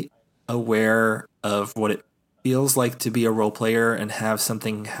very aware of what it feels like to be a role player and have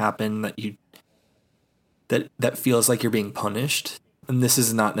something happen that feels like you're being punished. And this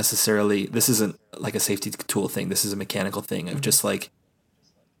isn't like a safety tool thing. This is a mechanical thing of just like,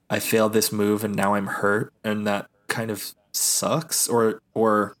 I failed this move and now I'm hurt, and that kind of sucks.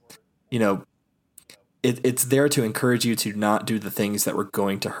 Or you know, it's there to encourage you to not do the things that were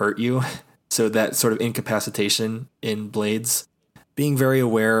going to hurt you. So that sort of incapacitation in Blades, being very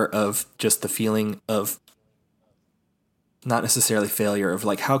aware of just the feeling of not necessarily failure, of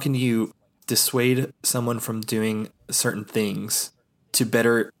like, how can you dissuade someone from doing certain things to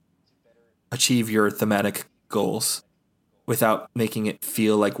better achieve your thematic goals without making it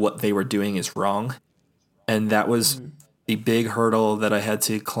feel like what they were doing is wrong. And that was the big hurdle that I had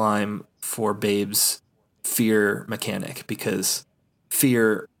to climb for Babe's fear mechanic, because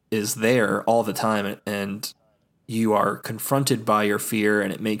fear is there all the time, and you are confronted by your fear,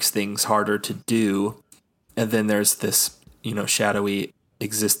 and it makes things harder to do. And then there's this, shadowy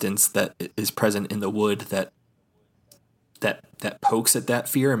existence that is present in the wood that pokes at that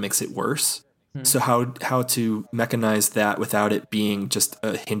fear and makes it worse. So how to mechanize that without it being just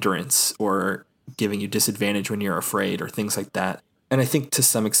a hindrance or giving you disadvantage when you're afraid or things like that. And I think to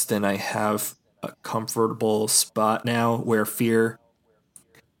some extent I have a comfortable spot now where fear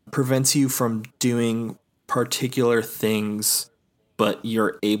prevents you from doing particular things, but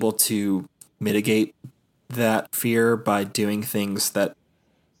you're able to mitigate that fear by doing things that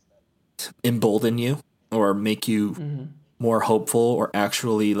embolden you or make you more hopeful, or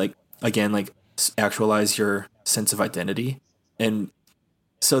actually actualize your sense of identity. And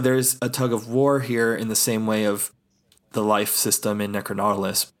so there's a tug of war here in the same way of the life system in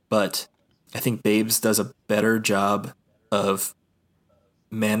Necronautilus, but I think Babes does a better job of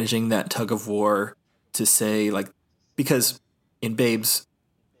managing that tug of war to say, because in Babes,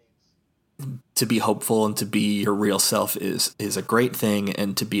 to be hopeful and to be your real self is a great thing,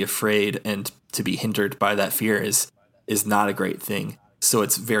 and to be afraid and to be hindered by that fear is not a great thing. So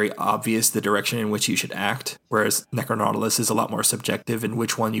it's very obvious the direction in which you should act, whereas Necronautilus is a lot more subjective in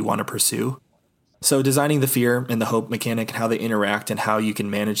which one you want to pursue. So designing the fear and the hope mechanic and how they interact and how you can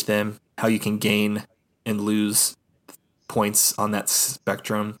manage them, how you can gain and lose points on that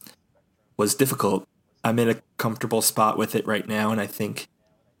spectrum was difficult. I'm in a comfortable spot with it right now, and I think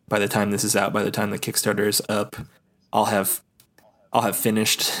by the time this is out, by the time the Kickstarter is up, I'll have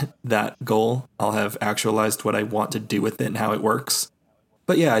finished that goal. I'll have actualized what I want to do with it and how it works.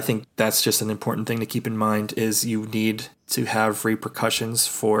 But yeah, I think that's just an important thing to keep in mind, is you need to have repercussions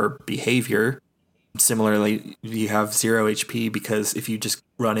for behavior. Similarly, you have 0 HP, because if you just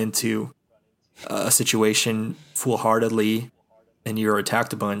run into a situation foolhardily and you're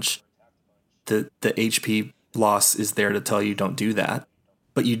attacked a bunch, the HP loss is there to tell you don't do that.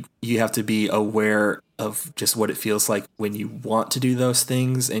 But you have to be aware of just what it feels like when you want to do those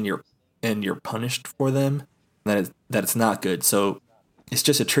things and you're punished for them, that it's not good. So it's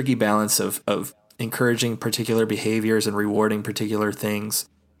just a tricky balance of encouraging particular behaviors and rewarding particular things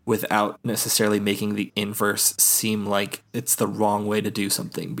without necessarily making the inverse seem like it's the wrong way to do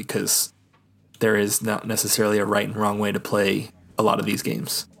something, because there is not necessarily a right and wrong way to play a lot of these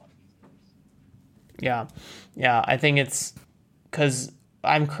games. Yeah, I think it's because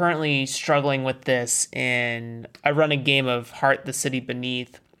I'm currently struggling with this I run a game of Heart, the City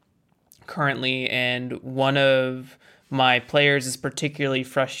Beneath currently, and one of my players is particularly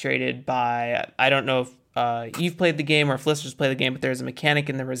frustrated by, I don't know if you've played the game or if listeners play the game, but there's a mechanic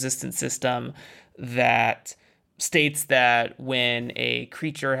in the resistance system that states that when a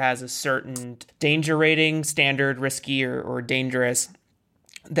creature has a certain danger rating, standard, risky, or dangerous,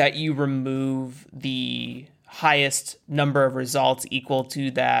 that you remove the highest number of results equal to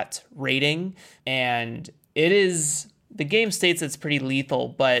that rating. And the game states it's pretty lethal,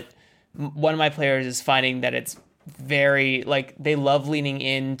 but one of my players is finding that it's very, they love leaning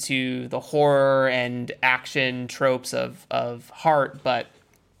into the horror and action tropes of Heart, but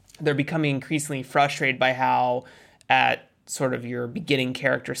they're becoming increasingly frustrated by how at sort of your beginning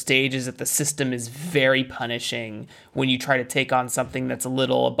character stage is that the system is very punishing when you try to take on something that's a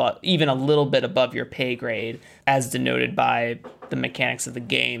little above, even a little bit above your pay grade, as denoted by the mechanics of the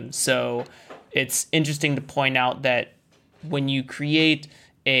game. So it's interesting to point out that when you create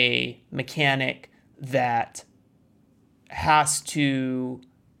a mechanic that has to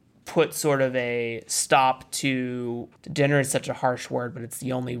put sort of a stop to, degenerate is such a harsh word, but it's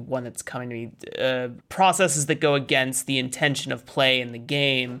the only one that's coming to me, processes that go against the intention of play in the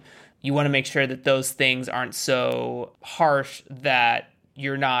game, you want to make sure that those things aren't so harsh that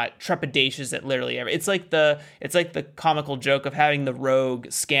you're not trepidatious at literally every. It's like the comical joke of having the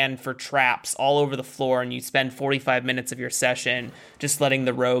rogue scan for traps all over the floor, and you spend 45 minutes of your session just letting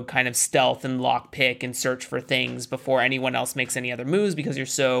the rogue kind of stealth and lockpick and search for things before anyone else makes any other moves, because you're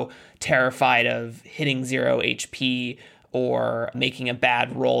so terrified of hitting 0 HP or making a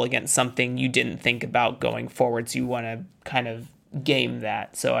bad roll against something you didn't think about going forward. So you want to kind of game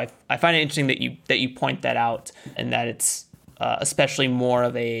that. So I find it interesting that you point that out, and that it's especially more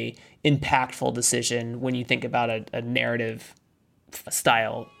of a impactful decision when you think about a narrative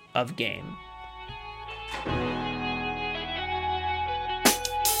style of game.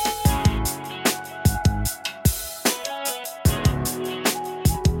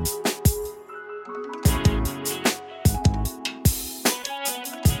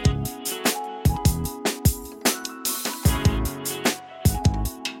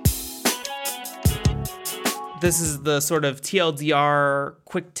 This is the sort of TLDR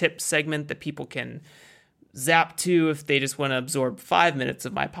quick tip segment that people can zap to if they just want to absorb 5 minutes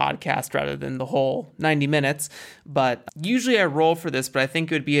of my podcast rather than the whole 90 minutes. But usually I roll for this, but I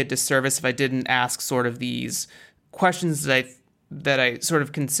think it would be a disservice if I didn't ask sort of these questions that I sort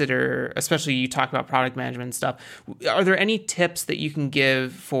of consider, especially you talk about product management and stuff. Are there any tips that you can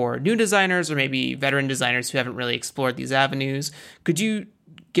give for new designers or maybe veteran designers who haven't really explored these avenues? Could you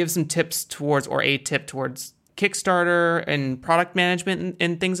give some tips towards, or a tip towards, Kickstarter and product management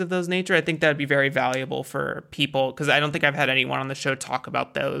and things of those nature? I think that would be very valuable for people, because I don't think I've had anyone on the show talk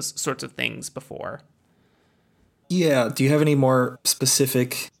about those sorts of things before. Yeah. Do you have any more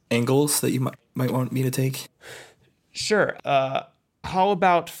specific angles that you might want me to take? Sure. How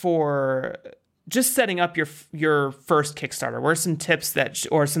about for just setting up your first Kickstarter? What are some tips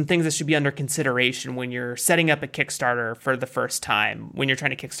or some things that should be under consideration when you're setting up a Kickstarter for the first time, when you're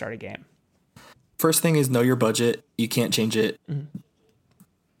trying to kickstart a game? First thing is know your budget. You can't change it. Mm-hmm.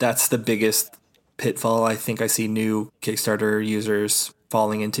 That's the biggest pitfall I think I see new Kickstarter users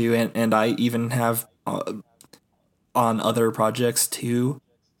falling into. And I even have on other projects too.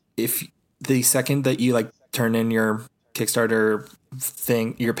 If the second that you turn in your Kickstarter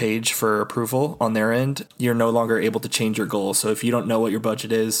thing, your page for approval on their end, you're no longer able to change your goals. So if you don't know what your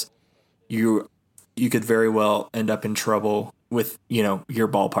budget is, you could very well end up in trouble with, your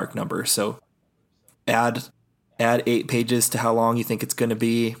ballpark number. So add 8 pages to how long you think it's going to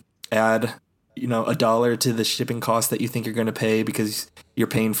be. Add, $1 to the shipping cost that you think you're going to pay, because you're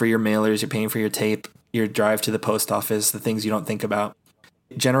paying for your mailers, you're paying for your tape, your drive to the post office, the things you don't think about.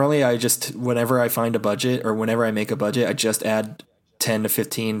 Generally, whenever I find a budget or whenever I make a budget, I just add 10 to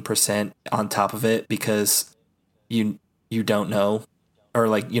 15% on top of it, because you don't know, or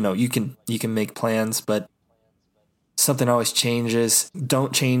you can make plans, but something always changes.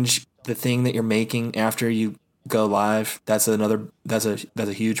 Don't change the thing that you're making after you go live. That's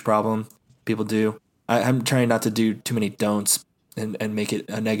a huge problem people do. I'm trying not to do too many don'ts and make it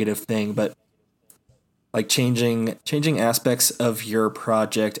a negative thing, but changing aspects of your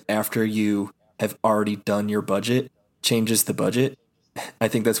project after you have already done your budget changes the budget. I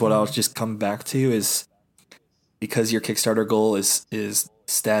think that's what I'll just come back to, is because your Kickstarter goal is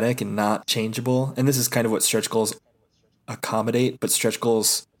static and not changeable. And this is kind of what stretch goals accommodate, but stretch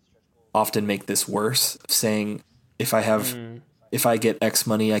goals often make this worse, saying if I get X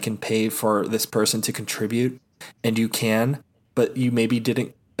money, I can pay for this person to contribute, and you can, but you maybe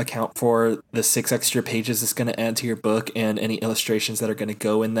didn't account for the 6 extra pages it's going to add to your book and any illustrations that are going to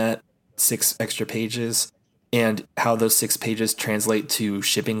go in that 6 extra pages, and how those 6 pages translate to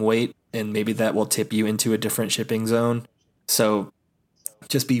shipping weight, and maybe that will tip you into a different shipping zone. So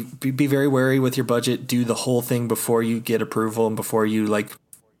just be very wary with your budget. Do the whole thing before you get approval and before you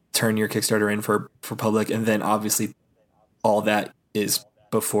turn your Kickstarter in for public, and then obviously all that is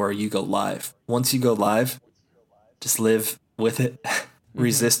before you go live. Once you go live, just live with it. Mm-hmm.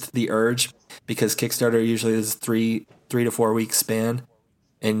 Resist the urge, because Kickstarter usually is 3 to 4 week span,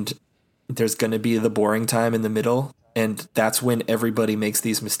 and there's going to be the boring time in the middle, and that's when everybody makes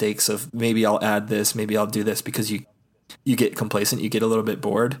these mistakes of maybe I'll add this, maybe I'll do this, because you get complacent, you get a little bit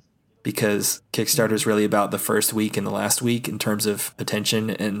bored. because Kickstarter is really about the first week and the last week in terms of attention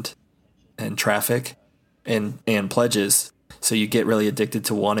and traffic and pledges. So you get really addicted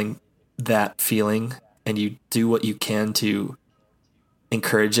to wanting that feeling, and you do what you can to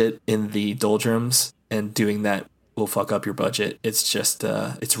encourage it in the doldrums, and doing that will fuck up your budget. It's just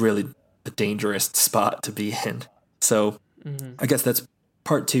it's really a dangerous spot to be in. So I guess that's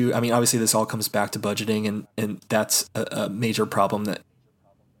part two. I mean, obviously this all comes back to budgeting, and that's a major problem that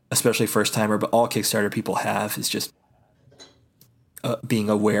especially first timer, but all Kickstarter people have, is just being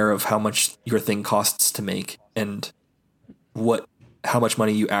aware of how much your thing costs to make and how much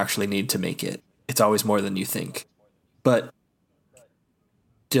money you actually need to make it. It's always more than you think. But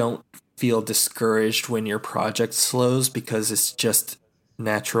don't feel discouraged when your project slows, because it's just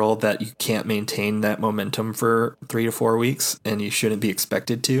natural that you can't maintain that momentum for 3 to 4 weeks, and you shouldn't be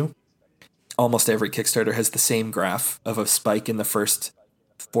expected to. Almost every Kickstarter has the same graph of a spike in the first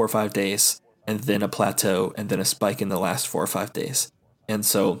 4 or 5 days, and then a plateau, and then a spike in the last 4 or 5 days. And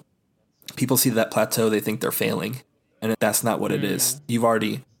so people see that plateau, they think they're failing, and that's not what it is. You've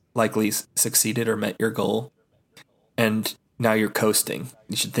already likely succeeded or met your goal, and now you're coasting.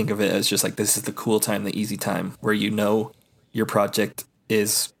 You should think of it as just like, this is the cool time, the easy time, where you know your project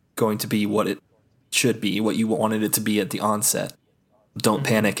is going to be what it should be, what you wanted it to be at the onset. Don't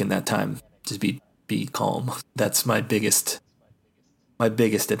panic in that time. Just be calm. That's my biggest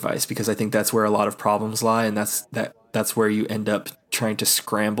advice, because I think that's where a lot of problems lie, and that's where you end up trying to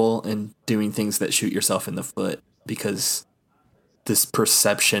scramble and doing things that shoot yourself in the foot, because this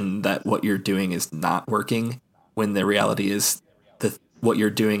perception that what you're doing is not working, when the reality is that what you're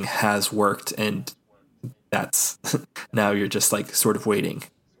doing has worked, and that's now you're just like sort of waiting.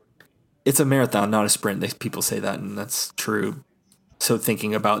 It's a marathon, not a sprint. People say that, and that's true. So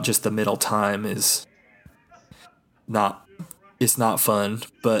thinking about just the middle time is not fun,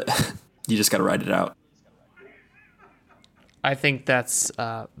 but you just got to ride it out. I think that's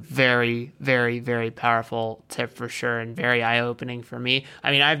a very, very, very powerful tip for sure, and very eye-opening for me. I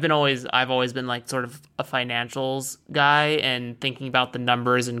mean, I've always been like sort of a financials guy, and thinking about the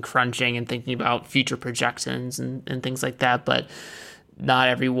numbers and crunching and thinking about future projections and things like that. But not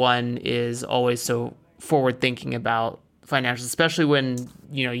everyone is always so forward-thinking about financials, especially when,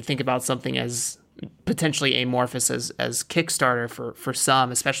 you think about something as potentially amorphous as Kickstarter for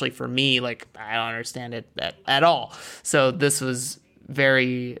some, especially for me. Like, I don't understand it at all. So this was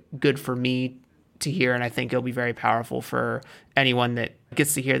very good for me to hear, and I think it'll be very powerful for anyone that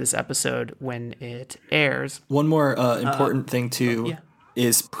gets to hear this episode when it airs. One more important thing too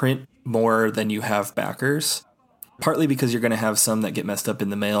is print more than you have backers, partly because you're going to have some that get messed up in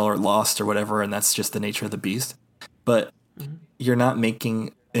the mail or lost or whatever, and that's just the nature of the beast. But you're not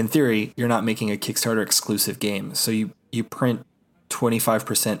making... In theory, you're not making a Kickstarter exclusive game. So you print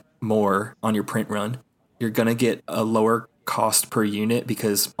 25% more on your print run. You're going to get a lower cost per unit,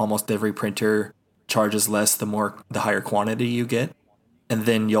 because almost every printer charges less the higher quantity you get. And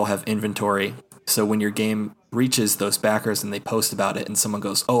then you'll have inventory. So when your game reaches those backers and they post about it and someone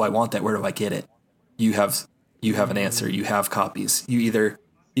goes, "Oh, I want that. Where do I get it?" You have an answer. You have copies.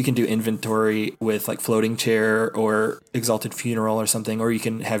 You can do inventory with like Floating Chair or Exalted Funeral or something, or you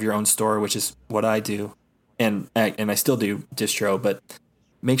can have your own store, which is what I do. And I still do distro, but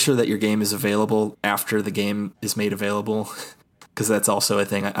make sure that your game is available after the game is made available, because that's also a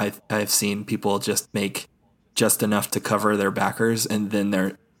thing. I've seen people just make just enough to cover their backers, and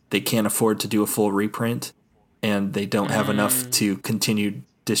then they can't afford to do a full reprint, and they don't have enough to continue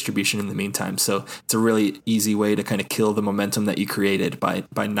distribution in the meantime. So it's a really easy way to kind of kill the momentum that you created by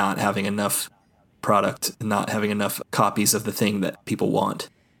not having enough product, not having enough copies of the thing that people want.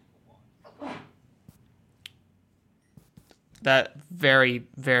 That very,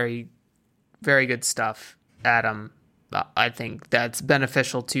 very, very good stuff, Adam. I think that's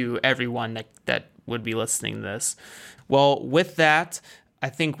beneficial to everyone that would be listening to this. Well, with that, I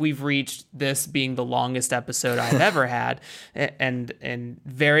think we've reached this being the longest episode I've ever had, and in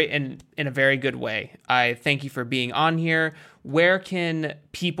a very good way. I thank you for being on here. Where can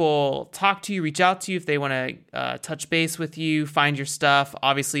people talk to you, reach out to you if they want to touch base with you, find your stuff?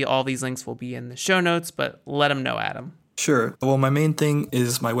 Obviously, all these links will be in the show notes, but let them know, Adam. Sure. Well, my main thing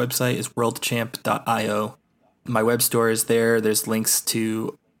is my website is worldchamp.io. My web store is there. There's links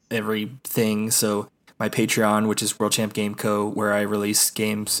to everything. So my Patreon, which is World Champ Game Co., where I release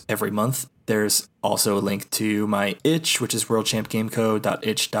games every month. There's also a link to my itch, which is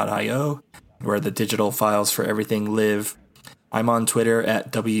worldchampgameco.itch.io, where the digital files for everything live. I'm on Twitter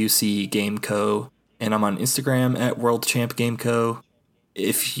at WCGameCo, and I'm on Instagram at WorldChampGameCo.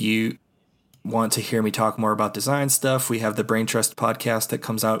 If you want to hear me talk more about design stuff, we have the Brain Trust podcast that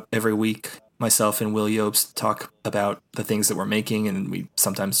comes out every week. Myself and Will Yobst talk about the things that we're making, and we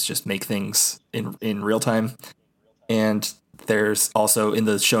sometimes just make things in real time. And there's also in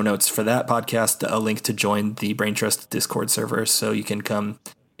the show notes for that podcast a link to join the Brain Trust Discord server, so you can come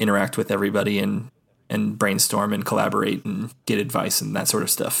interact with everybody and brainstorm and collaborate and get advice and that sort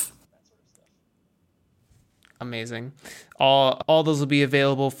of stuff. Amazing. All those will be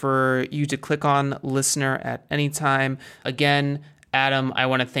available for you to click on, listener, at any time. Again, Adam, I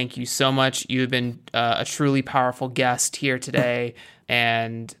want to thank you so much. You've been a truly powerful guest here today,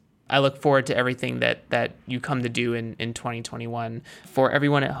 and I look forward to everything that you come to do in 2021. For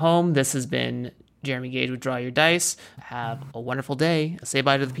everyone at home, this has been Jeremy Gage with Draw Your Dice. Have a wonderful day. Say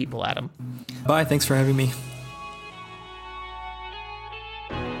bye to the people, Adam. Bye. Thanks for having me.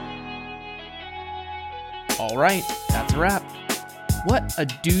 All right, that's a wrap. What a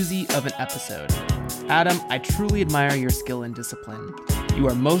doozy of an episode. Adam, I truly admire your skill and discipline. You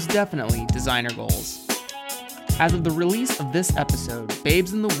are most definitely designer goals. As of the release of this episode,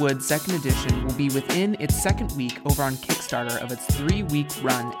 Babes in the Woods 2nd Edition will be within its second week over on Kickstarter of its 3-week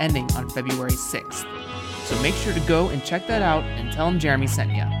run ending on February 6th. So make sure to go and check that out and tell them Jeremy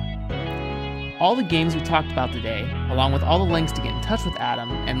sent you. All the games we talked about today, along with all the links to get in touch with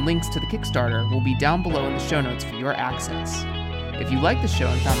Adam and links to the Kickstarter, will be down below in the show notes for your access. If you like the show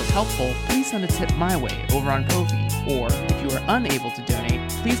and found it helpful, please send a tip my way over on Ko-fi, or if you are unable to donate,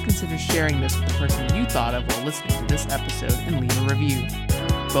 please consider sharing this with the person you thought of while listening to this episode and leave a review.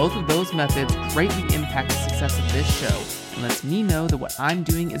 Both of those methods greatly impact the success of this show and lets me know that what I'm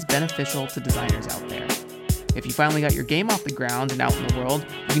doing is beneficial to designers out there. If you finally got your game off the ground and out in the world,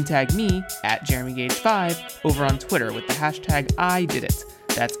 you can tag me at JeremyGage5 over on Twitter with the hashtag #IDidIt.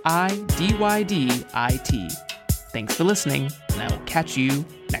 That's IDYDIT. Thanks for listening, and I will catch you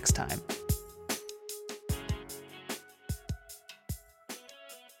next time.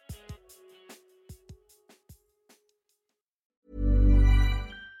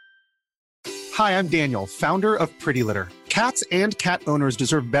 Hi, I'm Daniel, founder of Pretty Litter. Cats and cat owners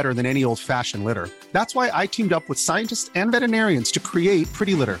deserve better than any old-fashioned litter. That's why I teamed up with scientists and veterinarians to create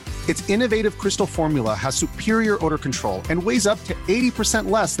Pretty Litter. Its innovative crystal formula has superior odor control and weighs up to 80%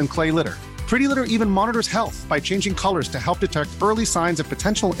 less than clay litter. Pretty Litter even monitors health by changing colors to help detect early signs of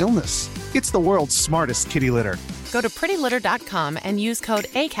potential illness. It's the world's smartest kitty litter. Go to prettylitter.com and use code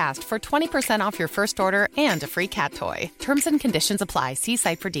ACAST for 20% off your first order and a free cat toy. Terms and conditions apply. See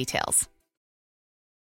site for details.